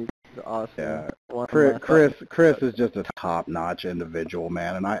awesome. He's awesome. Yeah. Chris is just a top-notch individual,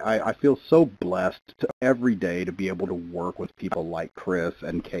 man, and I feel so blessed every day to be able to work with people like Chris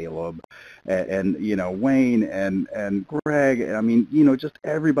and Caleb and you know, Wayne and Greg. I mean, you know, just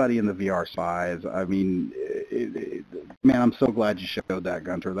everybody in the VR Spies. I mean, man, I'm so glad you showed that,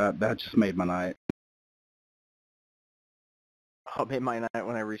 Gunter. That just made my night. Oh, it made my night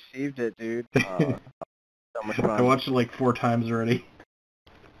when I received it, dude. So much fun. I watched it like 4 times already.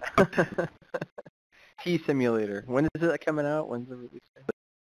 Tea Simulator. When is it coming out? When's the release date?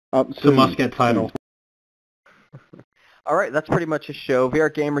 It's a must-get title. All right, that's pretty much a show.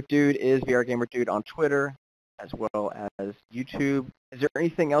 VRGamerDude is VRGamerDude on Twitter as well as YouTube. Is there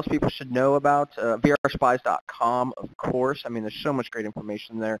anything else people should know about? VRSpies.com, of course. I mean, there's so much great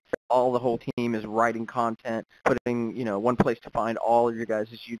information there. All the whole team is writing content, putting, you know, one place to find all of your guys'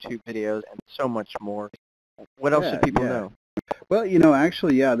 YouTube videos and so much more. What else should people know? Well, you know,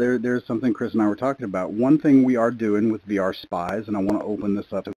 actually, yeah, there's something Chris and I were talking about. One thing we are doing with VR Spies, and I want to open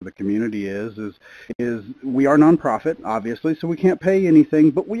this up to the community, is we are nonprofit, obviously, so we can't pay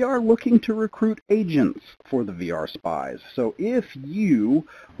anything, but we are looking to recruit agents for the VR Spies. So if you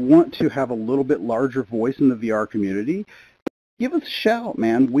want to have a little bit larger voice in the VR community, give us a shout,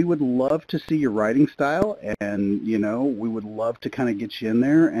 man. We would love to see your writing style, and, you know, we would love to kind of get you in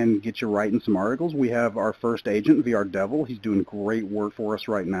there and get you writing some articles. We have our first agent, VR Devil. He's doing great work for us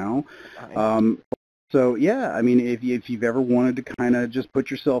right now. Nice. So, yeah, I mean, if you've ever wanted to kind of just put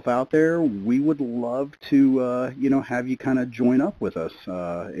yourself out there, we would love to, you know, have you kind of join up with us,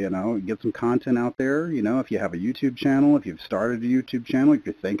 you know, get some content out there. You know, if you have a YouTube channel, if you've started a YouTube channel, if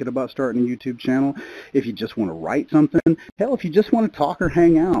you're thinking about starting a YouTube channel, if you just want to write something, hell, if you just want to talk or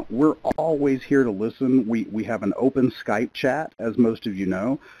hang out, we're always here to listen. We have an open Skype chat, as most of you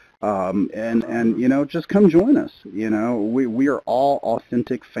know. And you know, just come join us. You know, we are all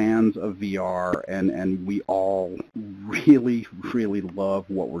authentic fans of VR, and we all really love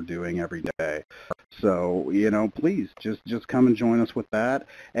what we're doing every day. So, you know, please just come and join us with that.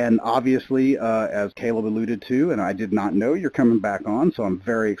 And obviously, as Caleb alluded to, and I did not know you're coming back on, so I'm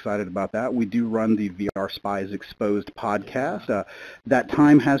very excited about that. We do run the VR Spies Exposed podcast. That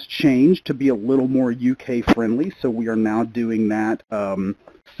time has changed to be a little more UK friendly, so we are now doing that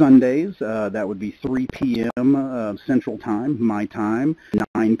Sundays. That would be 3 p.m. Central Time, my time,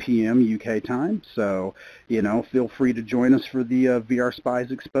 9 p.m. UK time. So, you know, feel free to join us for the VR Spies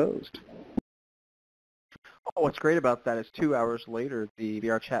Exposed. Oh, what's great about that is 2 hours later, the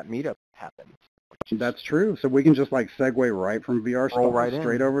VRChat meetup happens. That's true. So we can just like segue right from VR Spies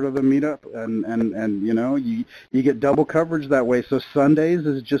straight over to the meetup, and you know, you get double coverage that way. So Sundays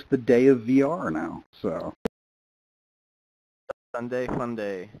is just the day of VR now. So. Sunday, fun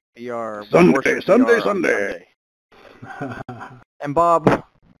day. VR. Sunday. And Bob,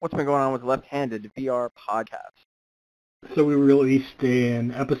 what's been going on with Left-Handed VR podcast? So we released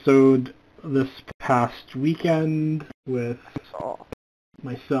an episode this past weekend with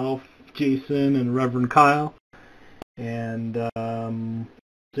myself, Jason, and Reverend Kyle. And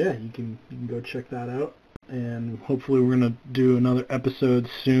yeah, you can go check that out. And hopefully we're gonna do another episode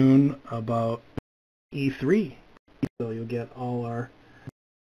soon about E3. So you'll get all our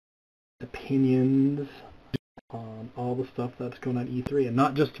opinions on all the stuff that's going on E3, and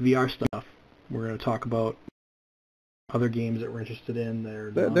not just VR stuff. We're going to talk about other games that we're interested in.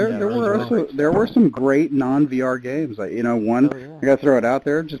 There were some great non-VR games. I got to throw it out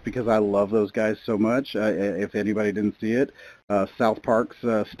there just because I love those guys so much. If anybody didn't see it, South Park's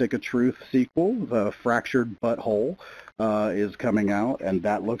Stick of Truth sequel, The Fractured Butthole, is coming out, and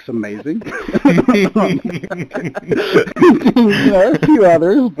that looks amazing. A few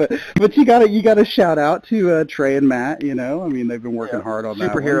others, but you got to shout out to Trey and Matt. I mean, they've been working hard on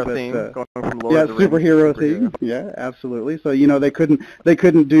that superhero one, theme, going from Lord of the Rings, superhero theme. Yeah, absolutely. So they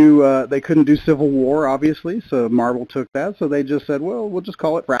couldn't do Civil War, obviously. So Marvel took that. So they just said, well, we'll just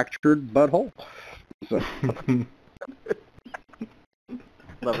call it Fractured Butthole. So.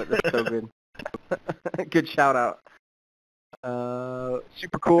 Love it. That's so good. Good shout out.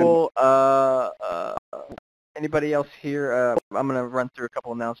 Super cool. Anybody else here? I'm going to run through a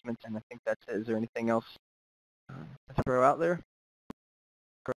couple announcements, and I think that's it. Is there anything else to throw out there?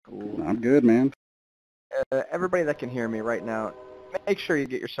 Cool. I'm good, man. Everybody that can hear me right now, make sure you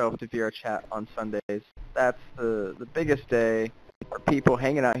get yourself to VRChat on Sundays. That's the biggest day for people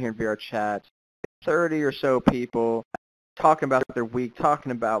hanging out here in VRChat. 30 or so people talking about their week,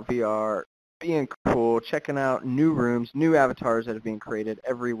 talking about VR, being cool, checking out new rooms, new avatars that are being created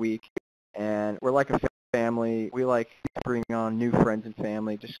every week. And we're like a family. We like to bring on new friends and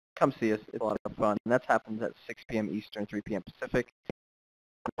family. Just come see us. It's a lot of fun. And that happens at 6 p.m. Eastern, 3 p.m. Pacific.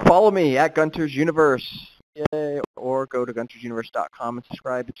 Follow me at Gunters Universe. Yay. Or go to guntersuniverse.com and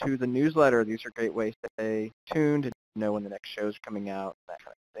subscribe to the newsletter. These are great ways to stay tuned and know when the next shows are coming out, that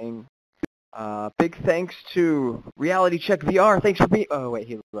kind of thing. Big thanks to RealityCheckVR. Thanks for being... Oh, wait,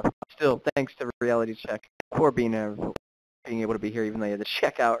 he left. Still, thanks to RealityCheck for being able to be here, even though you had to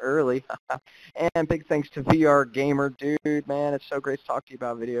check out early. And big thanks to VRGamerDude. Man, it's so great to talk to you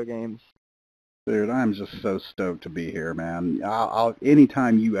about video games. Dude, I'm just so stoked to be here, man. I'll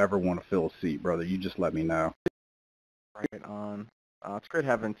anytime you ever want to fill a seat, brother, you just let me know. Right on. It's great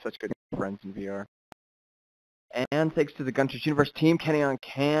having such good friends in VR. And thanks to the Gunters Universe team, Kenny on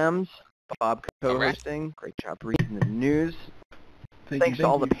cams, Bob co-hosting. Great job reading the news. Thanks to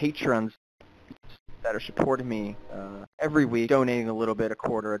all the patrons that are supporting me every week, donating a little bit, a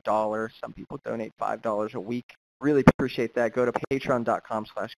quarter, $1. Some people donate $5 a week. Really appreciate that. Go to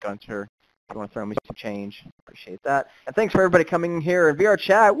patreon.com/Gunter. If you want to throw me some change, appreciate that. And thanks for everybody coming here in VR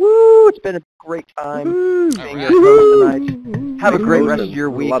chat. Woo! It's been a great time being your host tonight. Have a great rest of your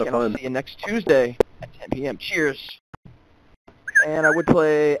week, and I'll see you next Tuesday at 10 p.m. Cheers. And I would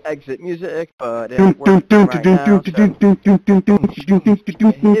play exit music, but it's working right now, so it's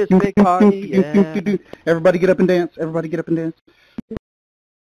a big party, yeah. Everybody get up and dance. Everybody get up and dance.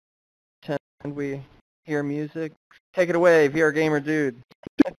 And we hear music. Take it away, VRGamerDude.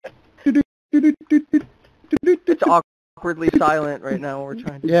 It's awkwardly silent right now when we're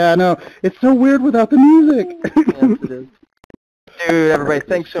trying to... Yeah, I know. It's so weird without the music. Yes, it is. Dude, everybody,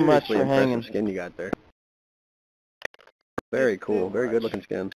 thanks so much for hanging. Skin you got there. Very cool. Very good looking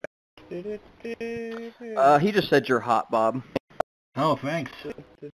skin. He just said you're hot, Bob. Oh, thanks.